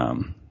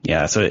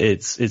 so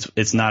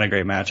it's not a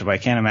great matchup. I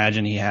can't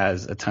imagine he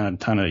has a ton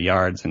of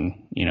yards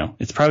and,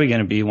 it's probably going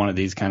to be one of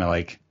these kind of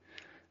like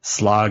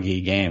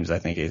sloggy games. I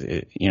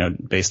think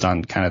based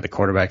on kind of the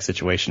quarterback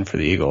situation for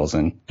the Eagles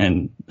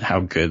and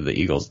how good the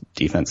Eagles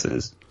defense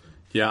is.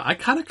 Yeah,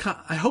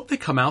 I hope they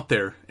come out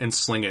there and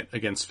sling it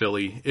against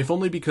Philly, if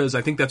only because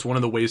I think that's one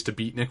of the ways to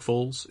beat Nick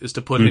Foles is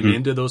to put him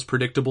into those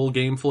predictable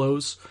game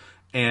flows.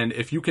 And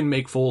if you can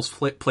make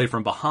Foles play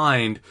from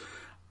behind,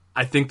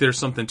 I think there's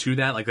something to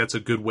that. Like, that's a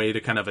good way to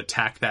kind of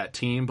attack that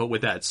team. But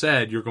with that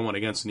said, you're going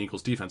against an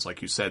Eagles defense,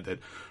 like you said, that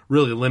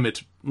really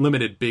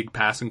limited big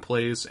passing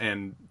plays,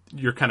 and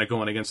you're kind of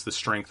going against the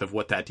strength of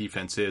what that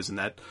defense is, and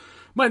that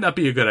might not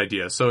be a good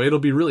idea. So it'll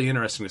be really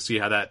interesting to see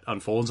how that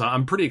unfolds.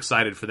 I'm pretty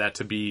excited for that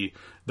to be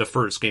the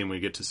first game we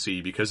get to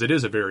see, because it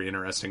is a very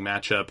interesting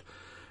matchup.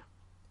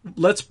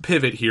 Let's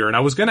pivot here, and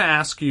I was going to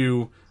ask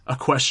you a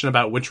question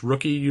about which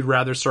rookie you'd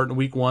rather start in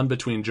week 1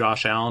 between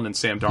Josh Allen and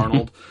Sam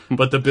Darnold,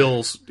 but the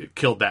Bills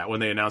killed that when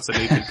they announced that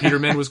Nathan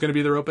Peterman was going to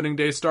be their opening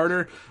day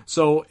starter.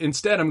 So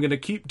instead, I'm going to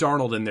keep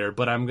Darnold in there,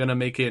 but I'm going to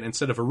make it,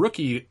 instead of a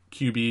rookie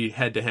QB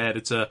head-to-head,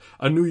 it's a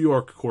New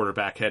York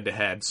quarterback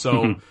head-to-head.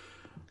 So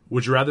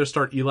would you rather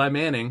start Eli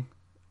Manning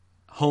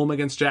home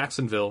against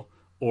Jacksonville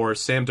or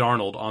Sam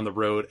Darnold on the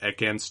road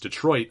against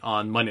Detroit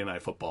on Monday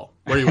Night Football?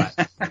 Where are you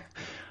at?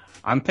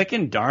 I'm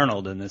picking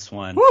Darnold in this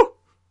one. Woo!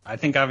 I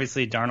think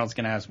obviously Darnold's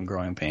going to have some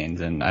growing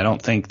pains, and I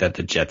don't think that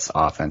the Jets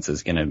offense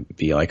is going to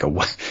be like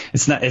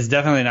it's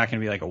definitely not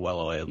going to be like a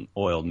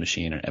well-oiled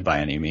machine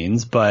by any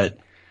means, but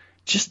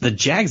just the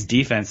Jags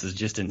defense is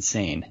just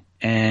insane.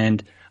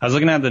 And I was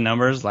looking at the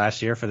numbers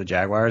last year for the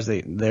Jaguars.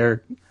 They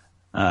gave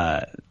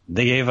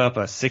up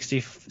a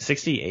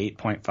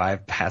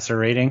 68.5 passer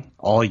rating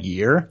all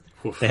year.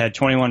 Oof. They had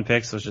 21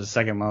 picks, which is the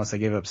second most. They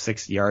gave up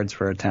 6 yards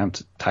per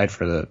attempt, tied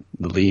for the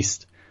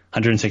least.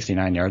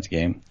 169 yards a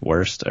game,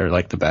 worst, or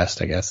like the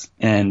best, I guess.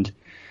 And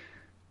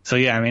so,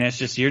 yeah, I mean, it's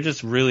just, you're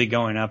just really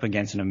going up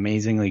against an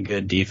amazingly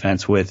good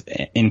defense with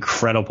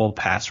incredible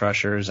pass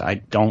rushers. I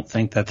don't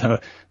think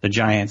that the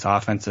Giants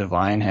offensive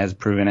line has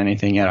proven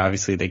anything yet.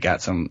 Obviously, they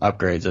got some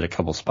upgrades at a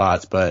couple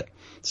spots, but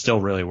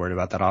still really worried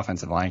about that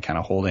offensive line kind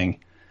of holding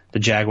the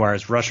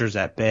Jaguars rushers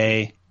at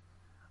bay.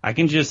 I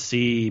can just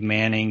see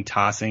Manning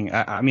tossing.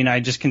 I mean,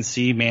 I just can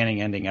see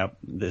Manning ending up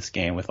this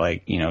game with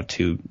like,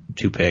 two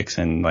picks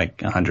and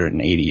like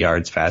 180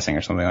 yards passing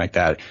or something like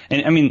that.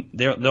 And I mean,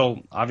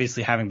 they'll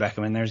obviously having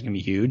Beckham in there is going to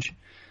be huge,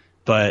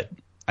 but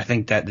I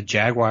think that the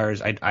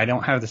Jaguars, I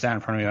don't have the stat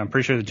in front of me. I'm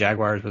pretty sure the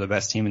Jaguars were the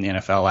best team in the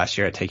NFL last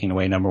year at taking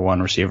away number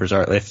 1 receivers,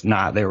 or if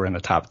not, they were in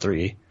the top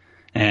 3.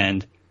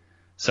 And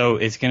so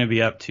it's going to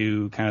be up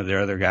to kind of their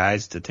other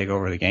guys to take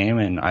over the game.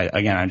 And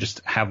I just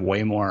have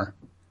way more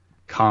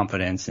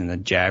confidence in the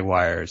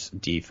Jaguars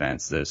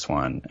defense this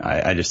one.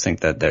 I just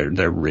think that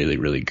they're really,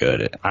 really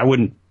good.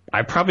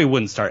 I probably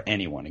wouldn't start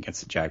anyone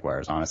against the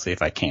Jaguars, honestly,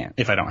 if I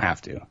don't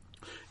have to.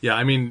 Yeah,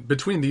 I mean,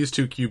 between these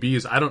two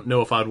QBs, I don't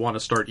know if I'd want to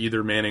start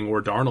either Manning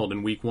or Darnold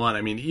in week 1.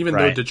 I mean, even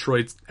though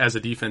Detroit as a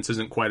defense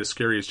isn't quite as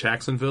scary as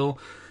Jacksonville,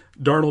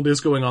 Darnold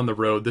is going on the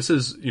road. This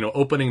is,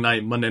 opening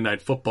night, Monday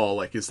Night Football.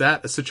 Like, is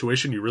that a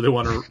situation you really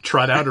want to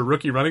trot out a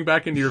rookie running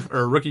back or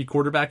a rookie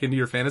quarterback into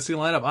your fantasy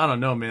lineup? I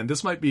don't know, man.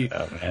 This might be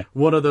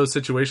one of those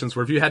situations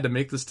where if you had to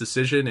make this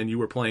decision and you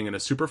were playing in a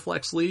super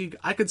flex league,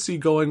 I could see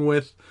going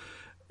with,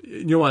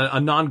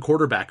 a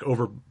non-quarterback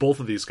over both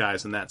of these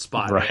guys in that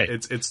spot. Right.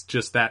 It's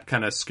just that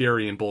kind of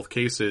scary in both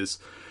cases.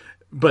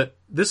 But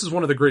this is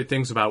one of the great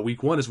things about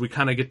week 1 is we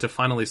kind of get to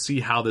finally see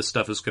how this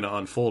stuff is going to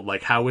unfold.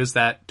 Like, how is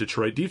that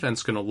Detroit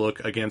defense going to look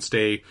against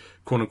a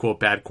quote unquote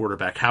bad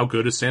quarterback? How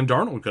good is Sam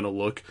Darnold going to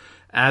look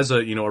as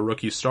a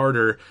rookie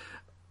starter?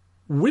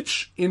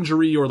 Which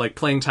injury or like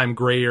playing time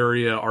gray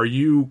area are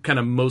you kind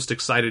of most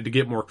excited to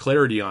get more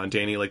clarity on,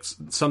 Danny? Like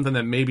something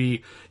that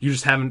maybe you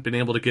just haven't been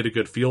able to get a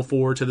good feel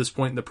for to this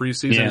point in the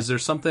preseason. Yeah. Is there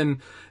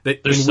something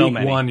that There's in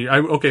week so 1?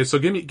 Okay, so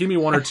give me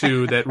 1 or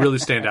 2 that really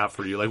stand out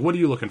for you. Like, what are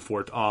you looking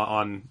for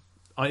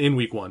in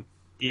week 1?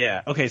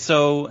 Yeah. Okay.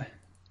 So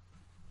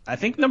I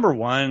think number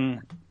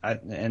 1,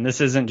 and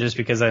this isn't just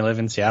because I live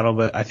in Seattle,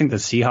 but I think the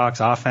Seahawks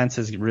offense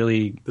is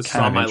really this is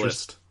on my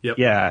list. Yep.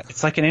 Yeah,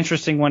 it's like an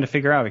interesting one to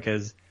figure out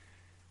because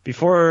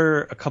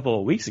before a couple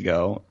of weeks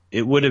ago,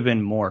 it would have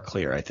been more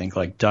clear. I think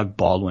like Doug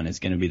Baldwin is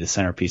going to be the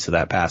centerpiece of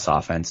that pass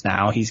offense.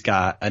 Now he's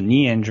got a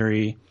knee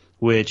injury,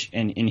 which,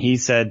 and he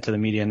said to the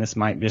media, and this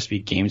might just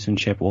be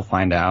gamesmanship, we'll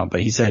find out,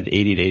 but he said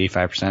 80 to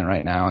 85%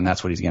 right now, and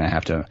that's what he's going to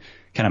have to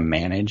kind of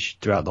manage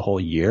throughout the whole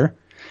year.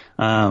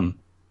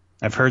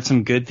 I've heard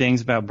some good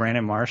things about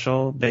Brandon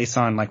Marshall based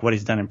on like what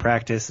he's done in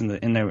practice in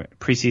the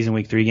preseason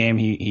week 3 game.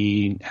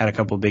 He had a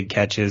couple of big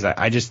catches.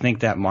 I just think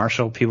that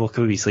Marshall, people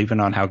could be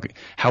sleeping on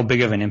how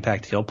big of an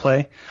impact he'll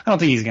play. I don't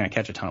think he's going to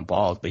catch a ton of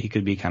balls, but he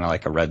could be kind of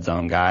like a red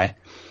zone guy.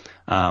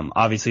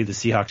 Obviously the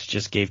Seahawks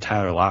just gave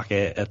Tyler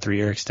Lockett a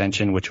 3-year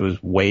extension, which was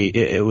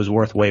it was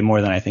worth way more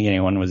than I think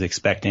anyone was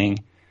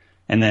expecting.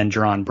 And then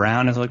Jerron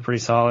Brown has looked pretty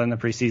solid in the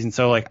preseason.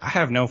 So like I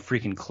have no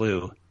freaking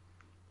clue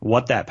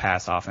what that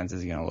pass offense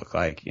is going to look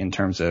like in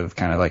terms of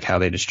kind of like how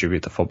they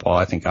distribute the football.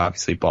 I think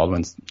obviously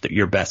Baldwin's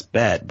your best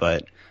bet,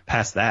 but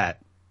past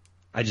that,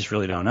 I just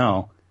really don't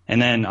know.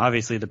 And then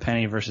obviously the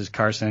Penny versus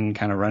Carson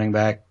kind of running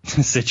back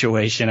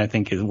situation I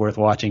think is worth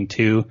watching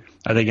too.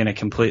 Are they going to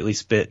completely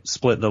split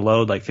the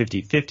load like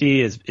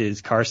 50-50?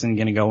 Is Carson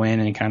going to go in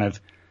and kind of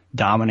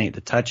dominate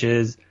the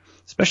touches,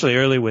 especially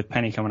early with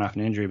Penny coming off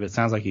an injury, but it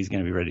sounds like he's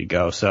going to be ready to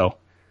go. So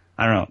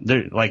I don't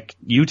know. Like,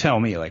 you tell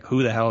me, like,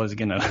 who the hell is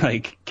going to,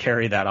 like,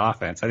 carry that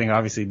offense? I think,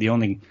 obviously, the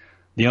only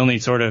The only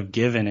sort of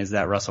given is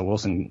that Russell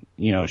Wilson,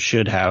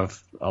 should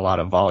have a lot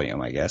of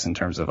volume, I guess, in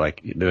terms of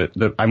like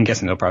I'm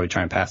guessing they'll probably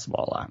try and pass the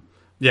ball a lot.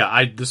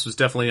 Yeah, this was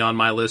definitely on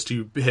my list.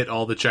 You hit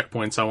all the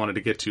checkpoints I wanted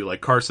to get to,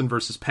 like Carson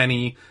versus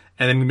Penny,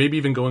 and then maybe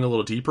even going a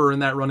little deeper in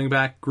that running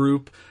back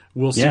group.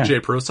 Will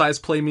CJ Prosise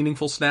play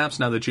meaningful snaps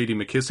now that J.D.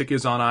 McKissick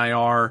is on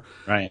IR?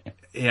 Right.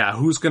 Yeah,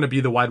 who's going to be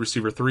the wide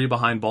receiver 3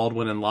 behind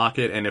Baldwin and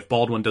Lockett? And if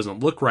Baldwin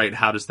doesn't look right,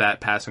 how does that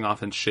passing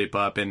offense shape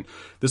up? And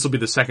this will be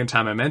the second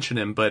time I mention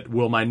him, but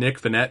will my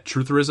Nick Vannett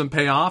trutherism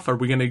pay off? Are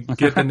we going to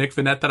get the Nick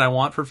Vannett that I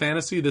want for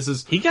fantasy?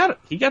 He got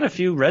a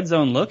few red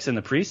zone looks in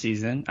the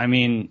preseason. I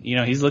mean,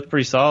 he's looked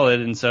pretty solid,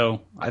 and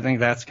so I think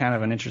that's kind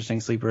of an interesting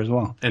sleeper as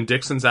well. And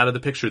Dixon's out of the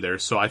picture there,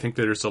 so I think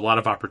there's a lot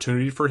of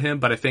opportunity for him,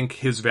 but I think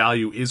his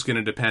value is going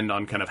to depend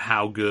on kind of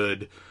how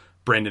good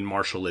Brandon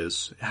Marshall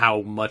is,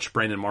 how much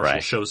Brandon Marshall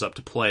shows up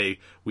to play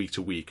week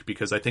to week,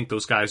 because I think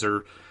those guys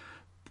are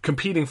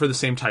competing for the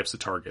same types of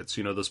targets,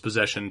 those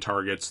possession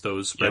targets,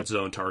 those red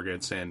zone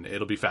targets, and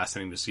it'll be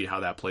fascinating to see how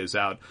that plays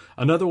out.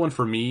 Another one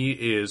for me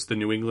is the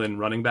New England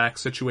running back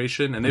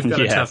situation, and they've got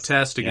a tough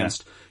test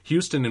against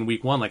Houston in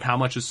week 1. Like, how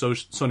much is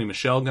Sony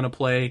Michel going to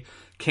play?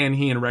 Can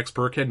he and Rex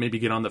Burkhead maybe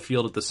get on the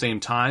field at the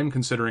same time,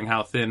 considering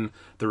how thin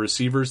the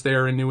receivers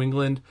there in New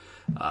England?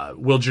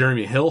 Will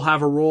Jeremy Hill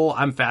have a role?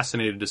 I'm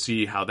fascinated to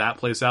see how that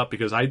plays out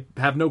because I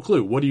have no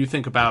clue. What do you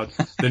think about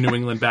the New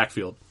England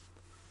backfield?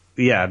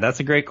 Yeah, that's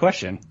a great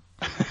question.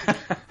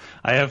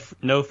 I have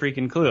no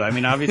freaking clue. I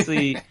mean,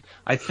 obviously,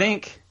 I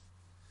think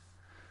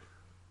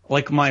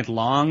like my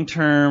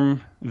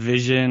long-term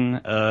vision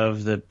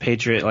of the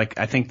Patriot, like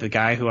I think the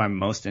guy who I'm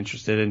most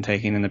interested in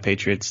taking in the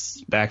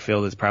Patriots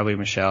backfield is probably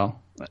Michel.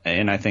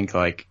 And I think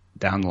like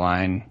down the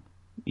line,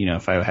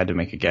 if I had to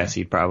make a guess,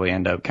 he'd probably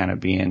end up kind of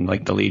being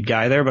like the lead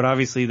guy there. But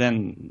obviously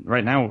then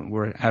right now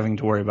we're having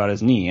to worry about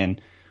his knee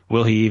and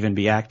will he even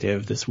be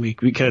active this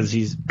week because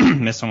he's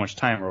missed so much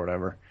time or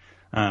whatever.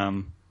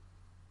 And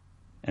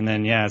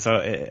then, I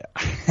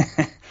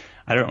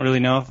don't really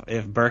know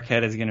if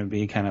Burkhead is going to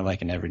be kind of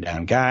like an every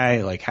down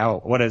guy. Like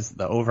what is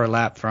the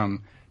overlap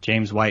from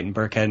James White and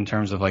Burkhead in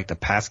terms of like the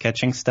pass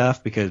catching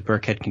stuff? Because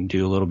Burkhead can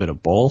do a little bit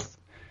of both.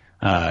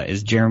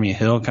 Is Jeremy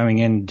Hill coming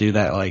in to do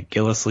that like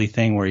Gillislee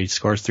thing where he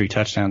scores 3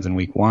 touchdowns in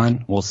week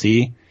 1? We'll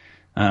see.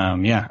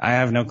 I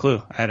have no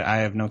clue. I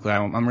have no clue.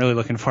 I'm really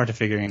looking forward to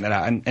figuring that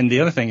out. And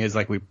the other thing is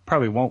like we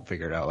probably won't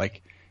figure it out.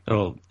 Like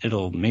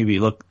it'll maybe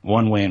look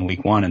one way in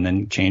week 1 and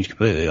then change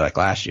completely like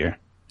last year.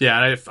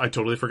 Yeah, I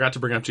totally forgot to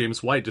bring up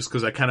James White just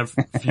because I kind of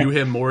view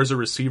him more as a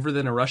receiver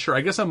than a rusher.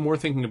 I guess I'm more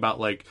thinking about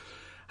like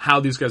how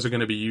these guys are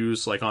going to be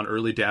used like on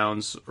early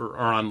downs or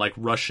on like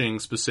rushing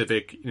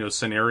specific,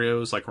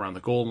 scenarios like around the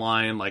goal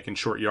line, like in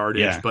short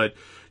yardage. Yeah. But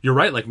you're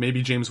right. Like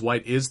maybe James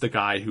White is the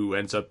guy who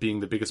ends up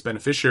being the biggest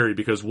beneficiary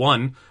because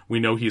 1,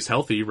 we know he's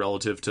healthy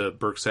relative to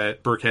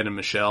Burkhead and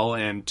Michel.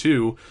 And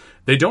 2,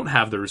 they don't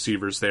have the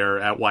receivers there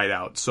at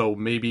wideout. So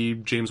maybe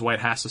James White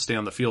has to stay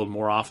on the field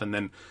more often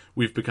than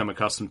we've become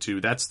accustomed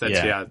to. That's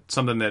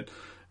something that,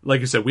 like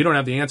you said, we don't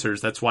have the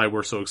answers. That's why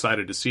we're so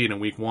excited to see it in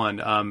week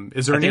 1.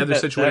 Is there any other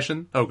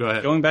situation? Go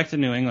ahead. Going back to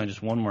New England,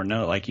 just one more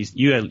note. Like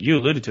you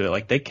alluded to it.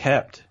 Like they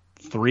kept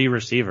 3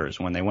 receivers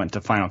when they went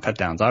to final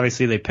cutdowns.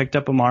 Obviously, they picked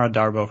up Amara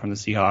Darboh from the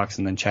Seahawks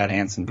and then Chad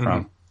Hansen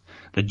from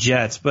the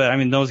Jets. But I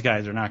mean, those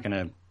guys are not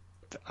going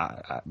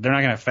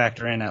to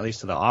factor in at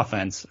least to the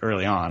offense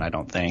early on. I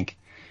don't think.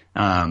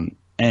 And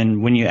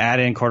when you add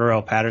in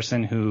Cordarrelle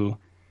Patterson, who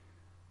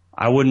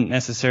I wouldn't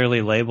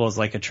necessarily label as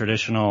like a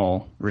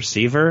traditional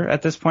receiver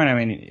at this point. I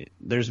mean,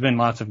 there's been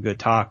lots of good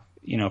talk,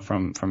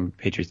 from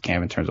Patriots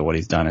camp in terms of what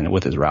he's done and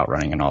with his route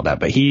running and all that.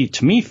 But he,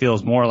 to me,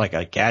 feels more like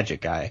a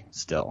gadget guy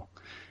still.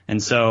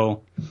 And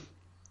so,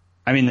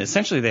 I mean,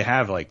 essentially they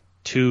have like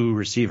 2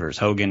 receivers,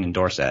 Hogan and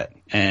Dorsett.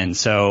 And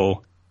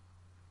so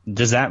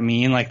does that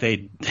mean like they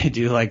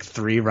do like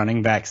 3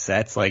 running back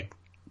sets like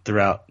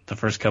throughout the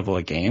first couple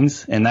of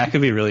games? And that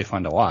could be really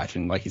fun to watch.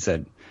 And like you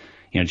said,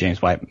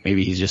 James White,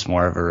 maybe he's just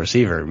more of a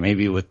receiver.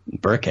 Maybe with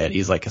Burkhead,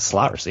 he's like a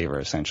slot receiver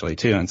essentially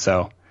too. And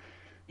so,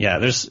 yeah,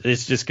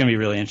 it's just going to be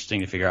really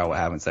interesting to figure out what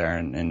happens there.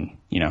 And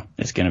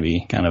it's going to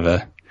be kind of you're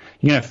going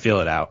to have to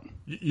feel it out.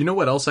 You know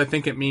what else I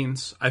think it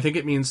means? I think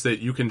it means that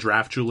you can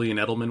draft Julian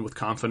Edelman with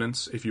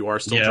confidence if you are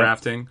still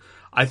drafting.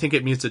 I think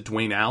it means that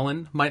Dwayne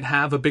Allen might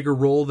have a bigger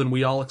role than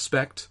we all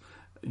expect,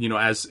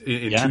 as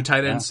in 2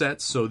 tight end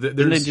sets. So there's...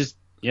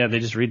 they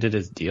just redid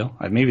his deal.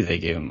 Maybe they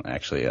gave him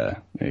actually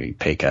a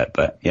pay cut,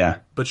 but yeah.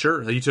 But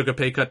sure, he took a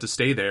pay cut to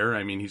stay there.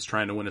 I mean, he's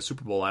trying to win a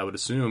Super Bowl, I would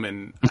assume.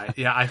 And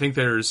I think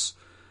there's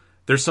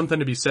something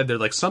to be said there.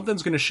 Like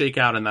something's going to shake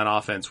out in that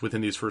offense within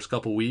these first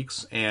couple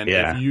weeks. And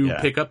if you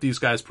pick up these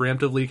guys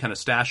preemptively, kind of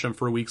stash them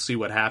for a week, see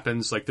what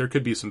happens, like there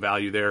could be some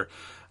value there.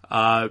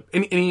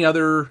 Any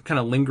other kind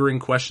of lingering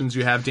questions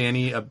you have,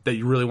 Danny, that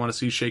you really want to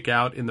see shake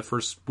out in the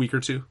first week or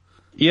 2?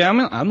 Yeah,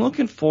 I'm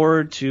looking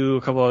forward to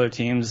a couple other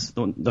teams.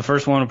 The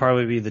first one will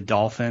probably be the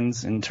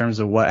Dolphins in terms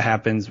of what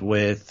happens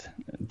with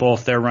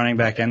both their running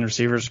back and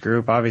receivers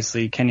group.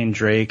 Obviously, Kenyon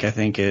Drake, I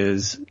think,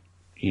 is,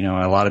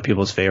 a lot of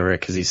people's favorite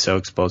because he's so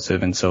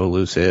explosive and so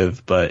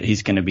elusive, but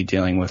he's going to be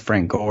dealing with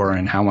Frank Gore,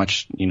 and how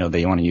much,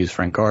 they want to use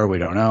Frank Gore, we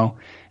don't know.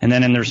 And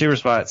then in the receiver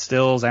spot,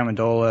 Stills,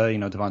 Amendola,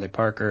 Devontae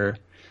Parker,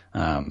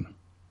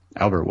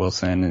 Albert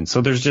Wilson. And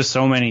so there's just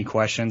so many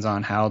questions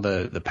on how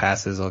the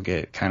passes will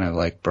get kind of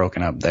like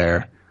broken up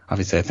there.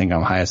 Obviously, I think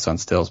I'm highest on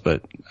Stills,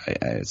 but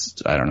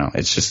I don't know.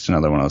 It's just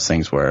another one of those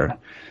things where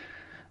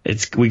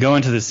we go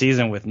into the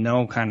season with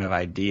no kind of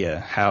idea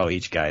how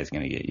each guy is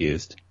going to get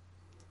used.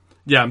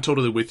 Yeah, I'm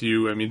totally with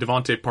you. I mean,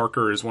 Devontae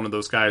Parker is one of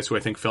those guys who I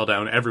think fell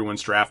down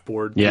everyone's draft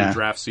board through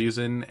draft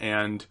season,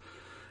 and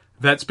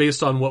that's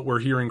based on what we're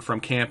hearing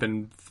from camp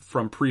and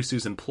from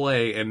preseason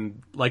play.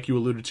 And like you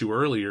alluded to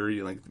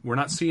earlier, we're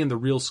not seeing the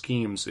real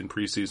schemes in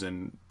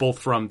preseason, both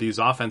from these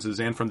offenses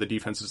and from the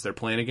defenses they're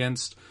playing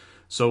against.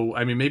 So,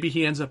 I mean, maybe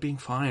he ends up being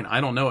fine.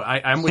 I don't know.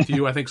 I'm with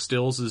you. I think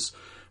Stills is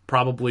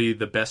probably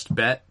the best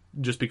bet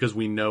just because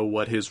we know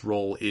what his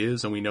role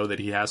is and we know that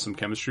he has some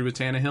chemistry with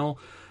Tannehill.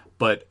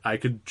 But I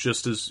could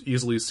just as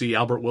easily see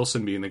Albert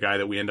Wilson being the guy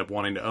that we end up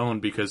wanting to own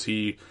because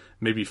he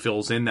maybe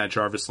fills in that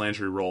Jarvis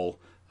Landry role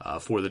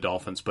for the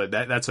Dolphins. But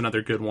that's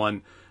another good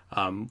one.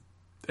 And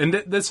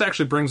this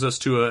actually brings us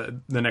to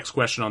the next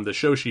question on the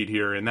show sheet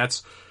here, and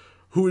that's,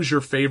 who is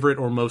your favorite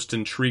or most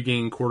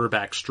intriguing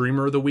quarterback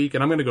streamer of the week?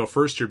 And I'm going to go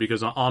first here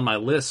because on my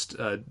list,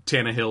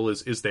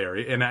 Tannehill is there.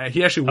 And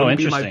he actually wouldn't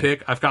be my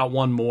pick. I've got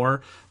one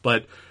more,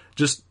 but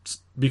just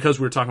because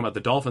we're talking about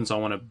the Dolphins, I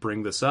want to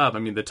bring this up. I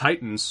mean, the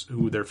Titans,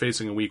 who they're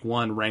facing in week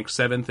 1, ranked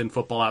 7th in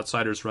Football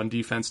Outsiders run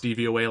defense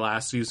DVOA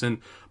last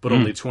season, but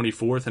only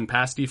 24th in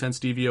pass defense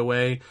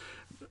DVOA.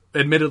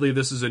 Admittedly,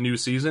 this is a new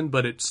season,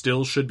 but it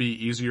still should be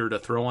easier to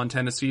throw on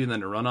Tennessee than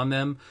to run on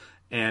them.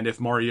 And if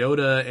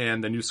Mariota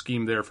and the new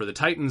scheme there for the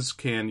Titans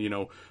can,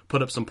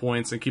 put up some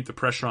points and keep the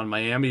pressure on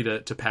Miami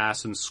to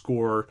pass and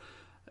score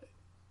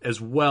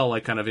as well,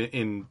 like kind of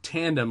in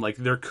tandem, like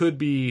there could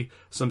be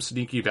some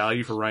sneaky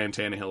value for Ryan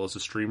Tannehill as a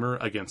streamer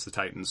against the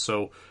Titans.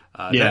 So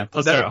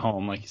plus they're at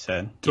home, like you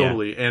said.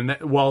 Totally. Yeah. And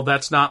while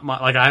that's not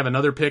I have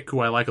another pick who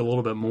I like a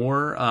little bit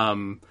more.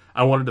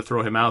 I wanted to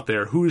throw him out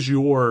there. Who's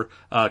your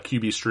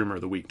QB streamer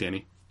of the week,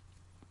 Danny?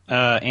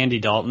 Andy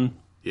Dalton.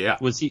 Yeah.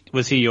 Was he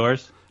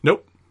yours?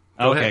 Nope.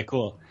 Go okay, ahead.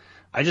 Cool.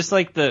 I just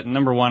like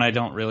number one, I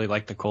don't really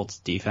like the Colts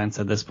defense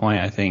at this point.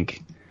 I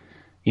think,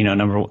 they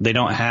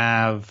don't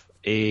have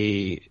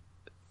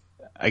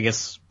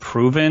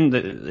proven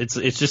that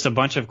it's just a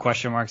bunch of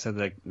question marks at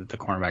the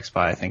cornerback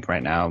spot. I think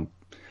right now,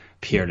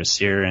 Pierre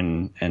Desir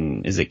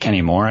and is it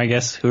Kenny Moore, I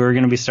guess, who are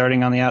going to be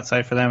starting on the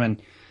outside for them.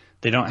 And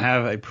they don't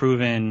have a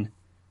proven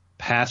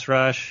pass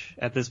rush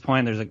at this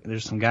point.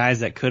 There's some guys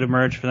that could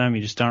emerge for them.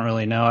 You just don't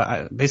really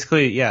know.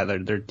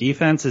 Their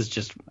defense is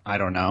just, I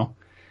don't know.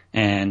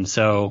 And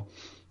so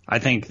I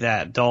think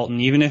that Dalton,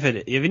 even if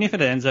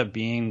it ends up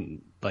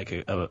being like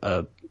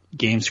a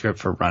game script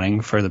for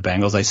running for the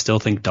Bengals, I still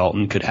think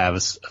Dalton could have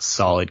a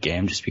solid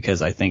game just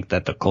because I think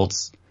that the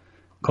Colts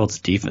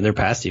defense, their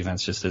pass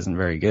defense just isn't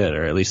very good,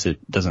 or at least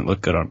it doesn't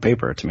look good on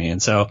paper to me.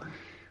 And so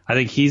I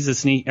think he's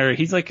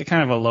he's like a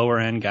kind of a lower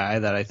end guy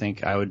that I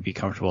think I would be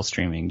comfortable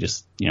streaming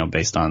just,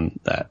 based on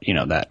that,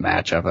 that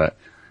matchup. But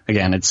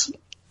again,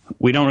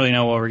 we don't really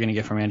know what we're going to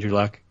get from Andrew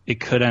Luck. It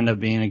could end up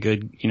being a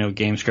good,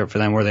 game script for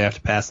them where they have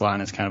to pass a lot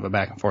and it's kind of a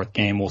back and forth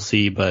game. We'll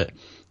see. But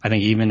I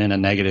think even in a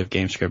negative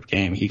game script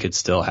game, he could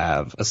still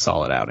have a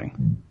solid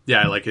outing.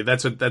 Yeah, I like it.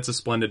 That's a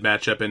splendid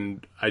matchup.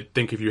 And I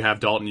think if you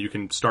have Dalton, you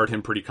can start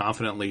him pretty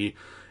confidently.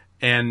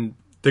 And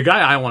the guy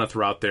I want to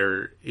throw out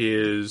there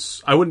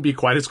is, I wouldn't be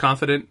quite as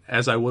confident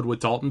as I would with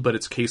Dalton, but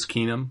it's Case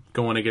Keenum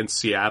going against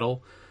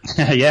Seattle.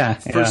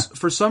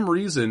 For some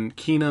reason,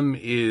 Keenum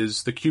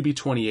is the QB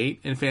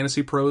 28 in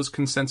Fantasy Pros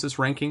consensus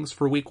rankings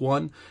for week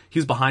 1.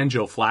 He's behind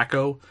Joe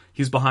Flacco.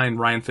 He's behind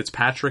Ryan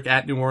Fitzpatrick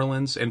at New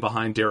Orleans and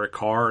behind Derek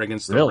Carr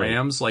against the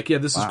Rams.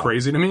 This is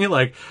crazy to me.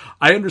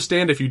 I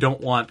understand if you don't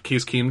want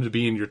Case Keenum to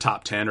be in your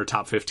top 10 or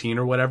top 15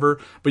 or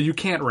whatever, but you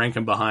can't rank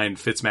him behind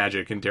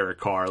Fitzmagic and Derek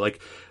Carr.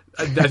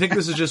 I think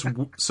this is just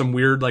some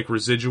weird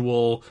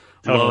residual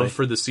love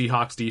for the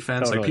Seahawks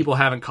defense. Totally. People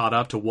haven't caught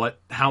up to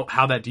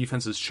how that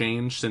defense has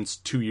changed since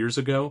 2 years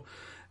ago.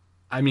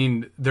 I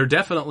mean, they're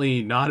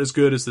definitely not as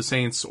good as the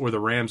Saints or the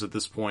Rams at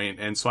this point.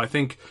 And so I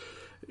think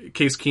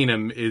Case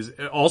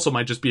Keenum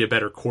might just be a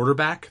better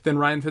quarterback than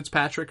Ryan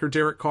Fitzpatrick or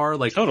Derek Carr.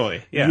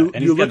 Totally. Yeah. And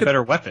he's got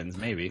better weapons,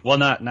 maybe. Well,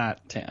 not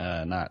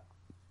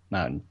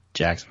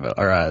Jacksonville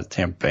or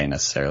Tampa Bay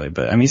necessarily,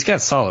 but I mean, he's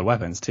got solid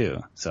weapons too.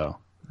 So.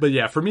 But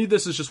yeah, for me,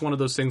 this is just one of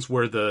those things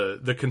where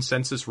the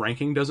consensus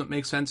ranking doesn't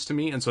make sense to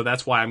me. And so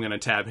that's why I'm going to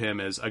tab him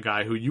as a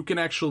guy who you can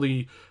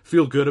actually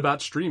feel good about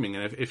streaming.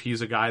 And if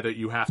he's a guy that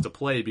you have to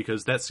play,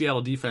 because that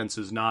Seattle defense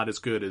is not as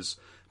good as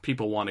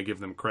people want to give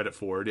them credit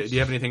for. Do you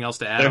have anything else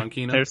to add on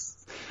Keenum?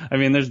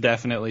 There's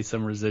definitely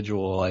some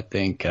residual. I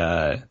think,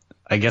 I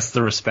guess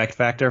the respect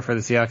factor for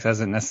the Seahawks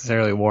hasn't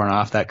necessarily worn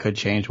off. That could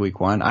change week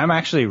 1. I'm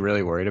actually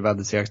really worried about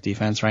the Seahawks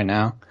defense right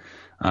now.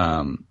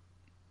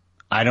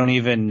 I don't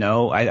even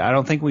know. I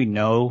don't think we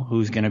know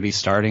who's going to be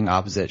starting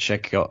opposite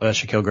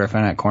Shaquille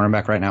Griffin at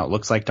cornerback right now. It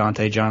looks like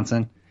Dante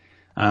Johnson.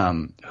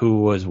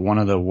 who was one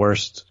of the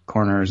worst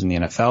corners in the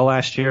NFL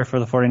last year for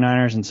the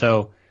 49ers. And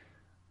so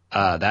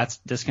that's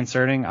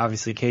disconcerting.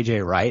 Obviously,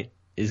 KJ Wright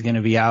is going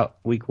to be out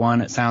week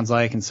 1, it sounds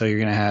like. And so you're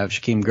going to have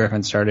Shaquem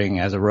Griffin starting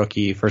as a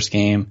rookie first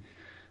game.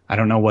 I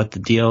don't know what the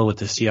deal with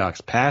the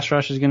Seahawks pass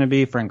rush is going to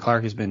be. Frank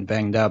Clark has been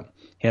banged up.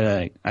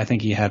 I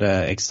think he had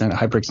a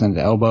hyperextended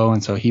elbow,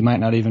 and so he might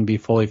not even be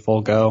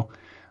full go.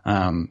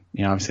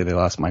 Obviously they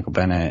lost Michael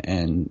Bennett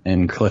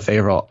and Cliff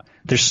Averill.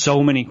 There's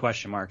so many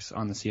question marks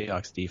on the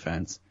Seahawks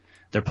defense.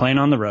 They're playing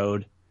on the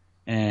road,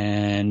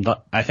 and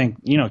I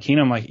think,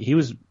 Keenum, he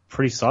was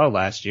pretty solid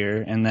last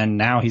year, and then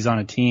now he's on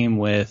a team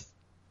with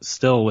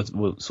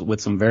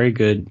some very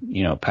good,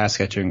 pass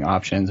catching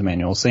options.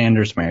 Emmanuel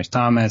Sanders, Marius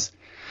Thomas,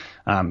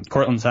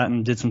 Cortland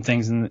Sutton did some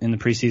things in the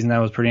preseason that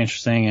was pretty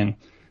interesting. And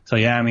so,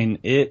 yeah, I mean,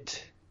 I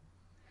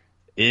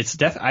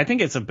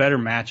think it's a better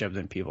matchup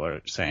than people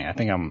are saying. I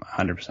think I'm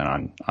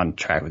 100% on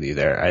track with you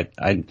there.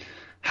 I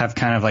have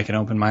kind of like an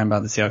open mind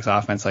about the Seahawks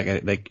offense,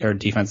 or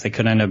defense. They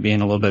could end up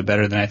being a little bit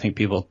better than I think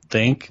people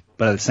think,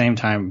 but at the same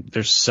time,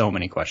 there's so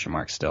many question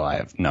marks still. I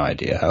have no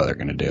idea how they're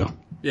going to do.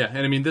 Yeah, and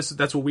I mean, that's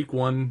what week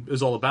 1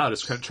 is all about,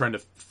 is kind of trying to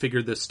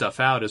figure this stuff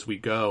out as we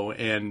go.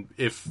 And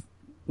if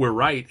we're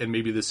right, and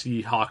maybe the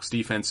Seahawks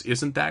defense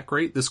isn't that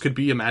great, this could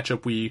be a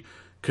matchup we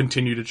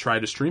continue to try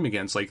to stream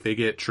against. Like, they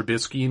get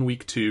Trubisky in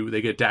week 2,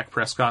 they get Dak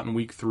Prescott in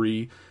week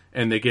 3,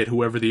 and they get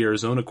whoever the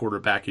Arizona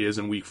quarterback is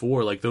in week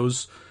 4. Like,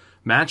 those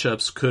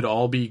matchups could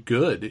all be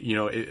good,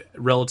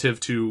 relative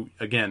to,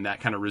 again, that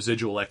kind of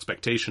residual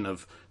expectation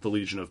of the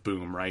Legion of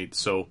Boom, right?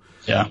 So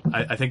yeah,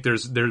 I think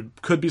there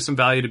could be some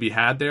value to be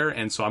had there,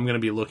 and so I'm going to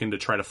be looking to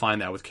try to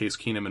find that with Case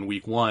Keenum in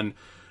week 1.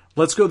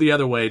 Let's go the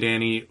other way,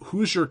 Danny.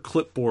 Who's your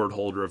clipboard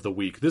holder of the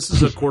week? This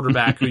is a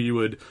quarterback who you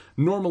would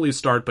normally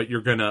start, but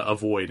you're going to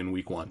avoid in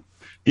week 1.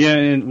 Yeah,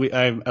 and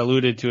I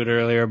alluded to it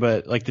earlier,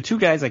 but like the two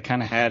guys I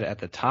kind of had at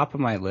the top of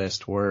my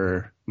list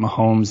were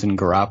Mahomes and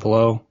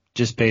Garoppolo,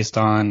 just based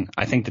on,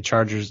 I think the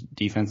Chargers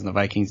defense and the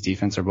Vikings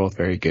defense are both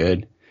very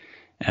good,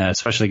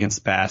 especially against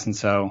the pass. And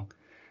so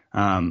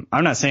I'm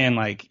not saying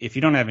like if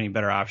you don't have any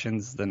better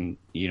options, then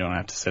you don't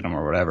have to sit them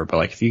or whatever. But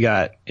like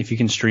if you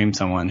can stream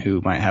someone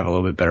who might have a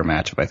little bit better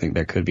matchup, I think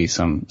there could be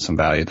some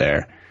value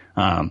there.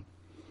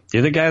 The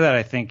other guy that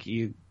I think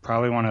you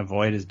probably want to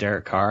avoid is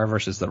Derek Carr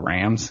versus the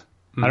Rams.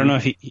 Mm-hmm. I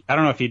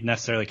don't know if he'd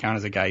necessarily count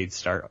as a guy you'd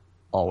start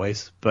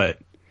always, but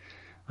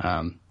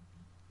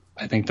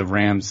I think the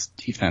Rams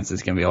defense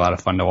is going to be a lot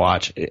of fun to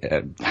watch.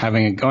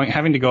 Having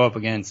to go up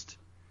against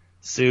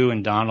Sue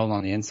and Donald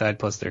on the inside,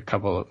 plus their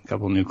couple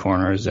new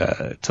corners,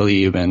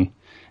 Talib and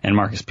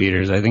Marcus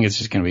Peters. I think it's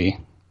just going to be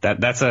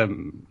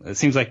it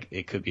seems like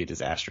it could be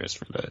disastrous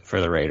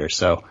for the Raiders.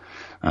 So,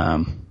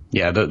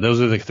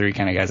 those are the 3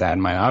 kind of guys I had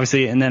in mind,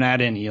 obviously, and then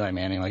add in Eli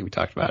Manning, like we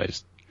talked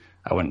about.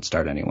 I wouldn't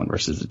start anyone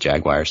versus the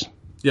Jaguars.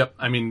 Yep.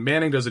 I mean,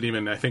 Manning doesn't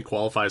even, I think,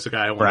 qualify as a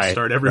guy I want to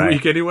start every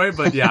week anyway,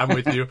 but yeah, I'm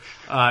with you.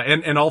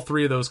 And all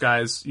 3 of those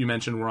guys you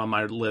mentioned were on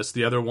my list.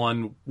 The other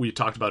one we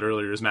talked about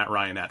earlier is Matt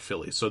Ryan at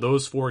Philly. So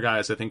those 4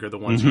 guys I think are the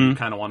ones you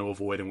kind of want to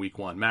avoid in week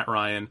 1. Matt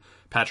Ryan,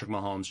 Patrick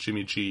Mahomes,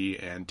 Jimmy G,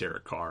 and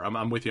Derek Carr.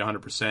 I'm with you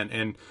 100%.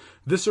 And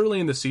this early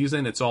in the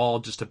season, it's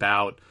all just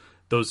about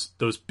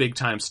those big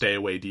time stay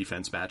away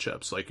defense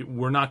matchups. Like,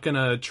 we're not going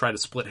to try to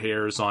split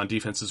hairs on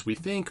defenses we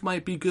think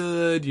might be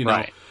good,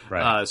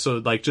 Right. So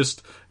like,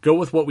 just go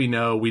with what we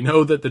know. We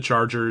know that the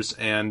Chargers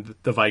and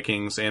the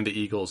Vikings and the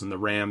Eagles and the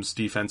Rams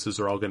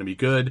defenses are all going to be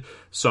good.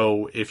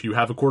 So if you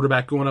have a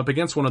quarterback going up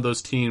against one of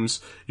those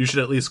teams, you should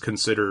at least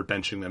consider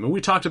benching them. And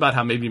we talked about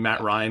how maybe Matt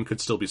Ryan could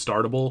still be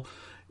startable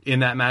in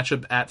that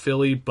matchup at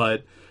Philly,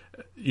 but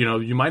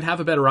you might have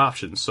a better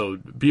option. So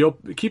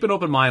keep an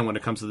open mind when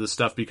it comes to this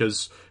stuff,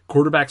 because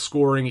quarterback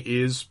scoring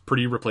is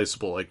pretty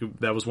replaceable. Like,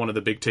 that was one of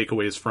the big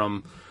takeaways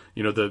from,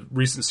 the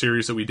recent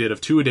series that we did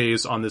of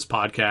 2-a-days on this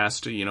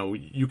podcast.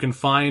 You can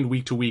find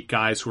week to week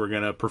guys who are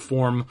going to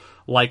perform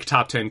like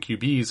top 10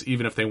 QBs,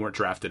 even if they weren't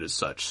drafted as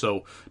such.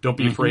 So don't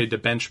be afraid to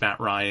bench Matt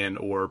Ryan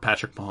or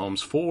Patrick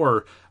Mahomes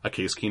for a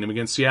Case Keenum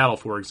against Seattle,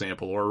 for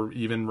example, or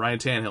even Ryan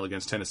Tannehill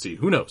against Tennessee.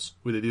 Who knows?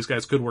 These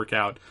guys could work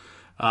out.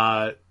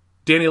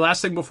 Danny,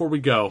 last thing before we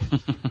go,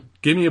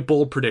 give me a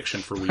bold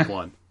prediction for week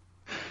 1.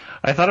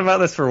 I thought about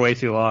this for way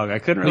too long. I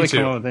couldn't really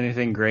come up with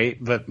anything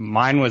great, but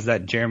mine was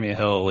that Jeremy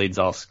Hill leads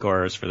all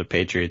scorers for the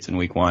Patriots in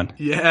week 1.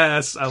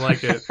 Yes, I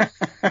like it.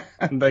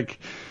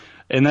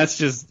 And that's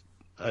just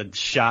a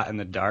shot in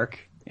the dark.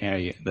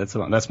 Yeah, that's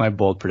my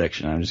bold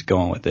prediction. I'm just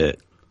going with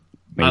it.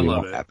 Maybe it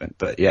won't happen,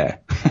 but yeah.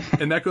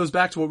 And that goes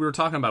back to what we were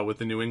talking about with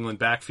the New England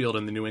backfield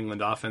and the New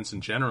England offense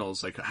in general.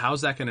 It's like,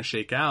 how's that going to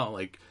shake out?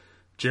 Like,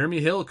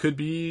 Jeremy Hill could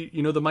be,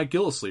 the Mike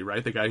Gillislee,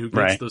 right? The guy who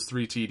gets those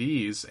 3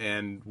 TDs.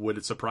 And would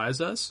it surprise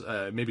us?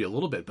 Maybe a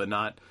little bit, but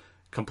not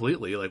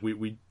completely. Like,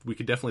 we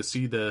could definitely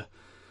see the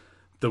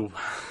the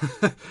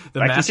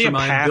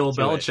mastermind Bill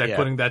Belichick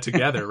putting that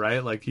together,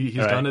 right? Like he's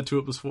done it to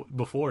it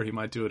before. He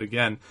might do it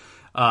again.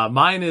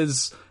 Mine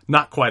is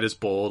not quite as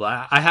bold.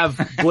 I have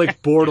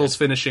Blake Bortles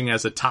finishing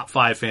as a top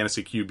 5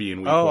 fantasy QB in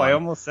week 1. I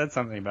almost said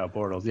something about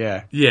Bortles.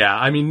 Yeah. Yeah.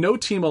 I mean, no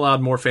team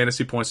allowed more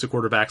fantasy points to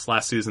quarterbacks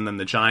last season than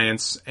the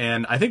Giants.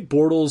 And I think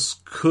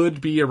Bortles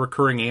could be a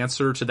recurring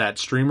answer to that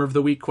streamer of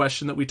the week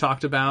question that we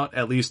talked about,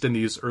 at least in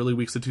these early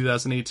weeks of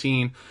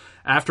 2018.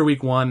 After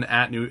week 1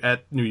 at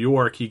New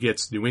York, he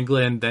gets New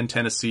England, then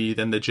Tennessee,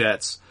 then the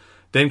Jets,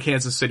 then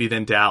Kansas City,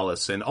 then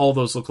Dallas. And all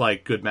those look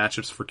like good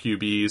matchups for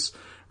QBs.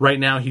 Right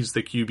now, he's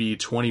the QB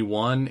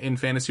 21 in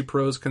Fantasy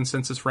Pros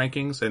consensus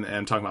rankings. And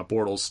I'm talking about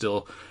Bortles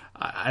still.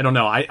 I don't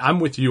know.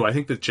 I'm with you. I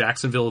think that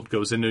Jacksonville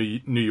goes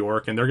into New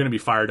York and they're going to be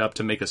fired up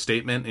to make a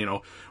statement. You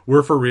know,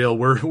 we're for real.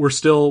 We're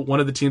still one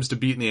of the teams to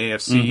beat in the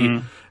AFC.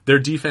 Mm-hmm. Their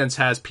defense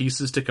has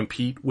pieces to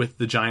compete with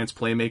the Giants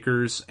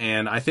playmakers.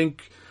 And I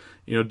think,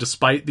 you know,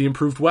 despite the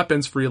improved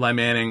weapons for Eli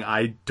Manning,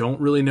 I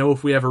don't really know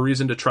if we have a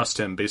reason to trust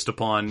him based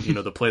upon, you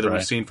know, the play that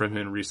we've seen from him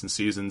in recent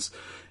seasons.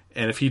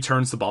 And if he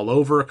turns the ball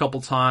over a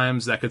couple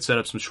times, that could set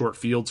up some short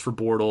fields for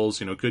Bortles.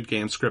 You know, good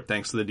game script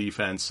thanks to the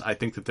defense. I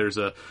think that there's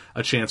a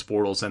chance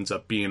Bortles ends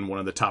up being one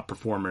of the top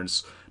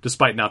performers,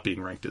 despite not being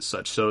ranked as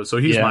such. So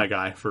he's my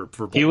guy for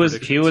bold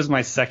predictions. He was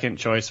my second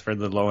choice for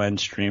the low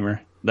end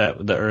streamer.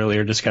 The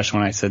earlier discussion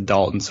when I said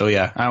Dalton. So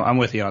yeah, I'm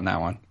with you on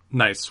that one.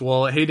 Nice.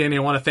 Well, hey, Danny,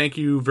 I want to thank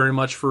you very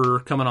much for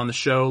coming on the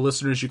show.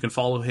 Listeners, you can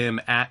follow him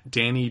at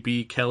Danny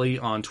B. Kelly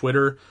on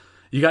Twitter.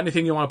 You got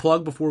anything you want to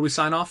plug before we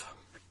sign off?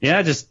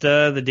 Yeah, just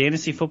the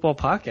Fantasy Football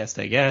Podcast,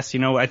 I guess.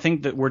 You know, I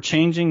think that we're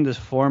changing this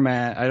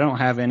format. I don't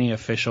have any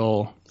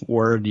official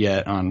word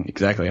yet on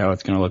exactly how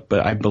it's going to look,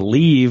 but I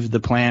believe the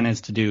plan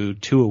is to do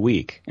 2 a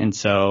week. And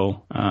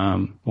so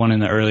one in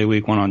the early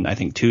week, one on, I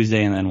think,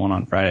 Tuesday, and then one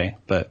on Friday.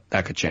 But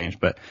that could change.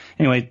 But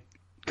anyway,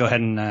 go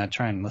ahead and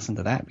try and listen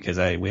to that because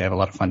we have a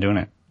lot of fun doing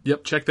it.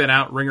 Yep, check that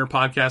out. Ringer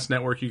Podcast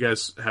Network. You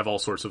guys have all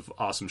sorts of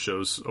awesome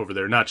shows over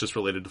there, not just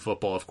related to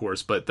football, of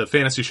course, but the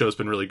fantasy show has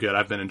been really good.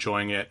 I've been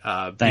enjoying it.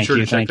 Be sure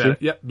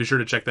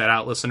to check that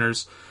out,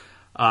 listeners.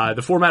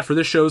 The format for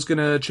this show is going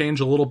to change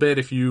a little bit.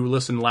 If you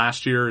listened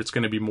last year, it's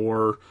going to be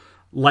more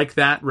like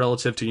that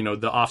relative to, you know,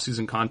 the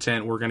off-season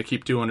content. We're going to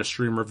keep doing a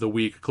streamer of the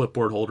week,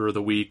 clipboard holder of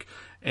the week,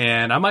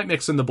 and I might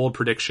mix in the bold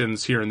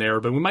predictions here and there,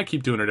 but we might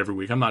keep doing it every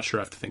week. I'm not sure.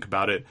 I have to think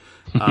about it.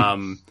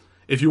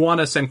 If you want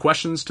to send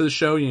questions to the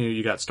show,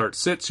 you got start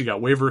sits, you got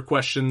waiver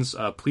questions,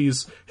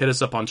 please hit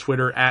us up on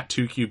Twitter at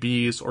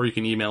 2QBs, or you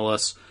can email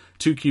us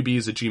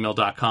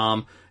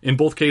 2QBs@gmail.com. In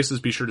both cases,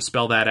 be sure to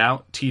spell that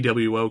out,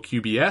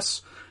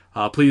 TWOQBS.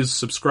 Please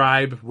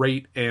subscribe,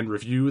 rate, and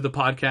review the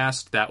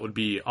podcast. That would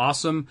be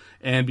awesome.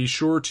 And be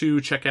sure to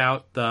check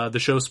out the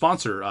show's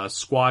sponsor,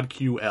 Squad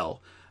QL.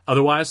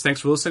 Otherwise, thanks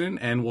for listening,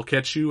 and we'll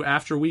catch you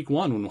after week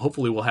 1, when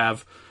hopefully we'll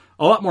have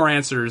a lot more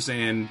answers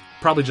and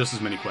probably just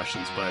as many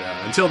questions. But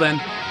until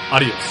then,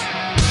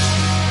 adios.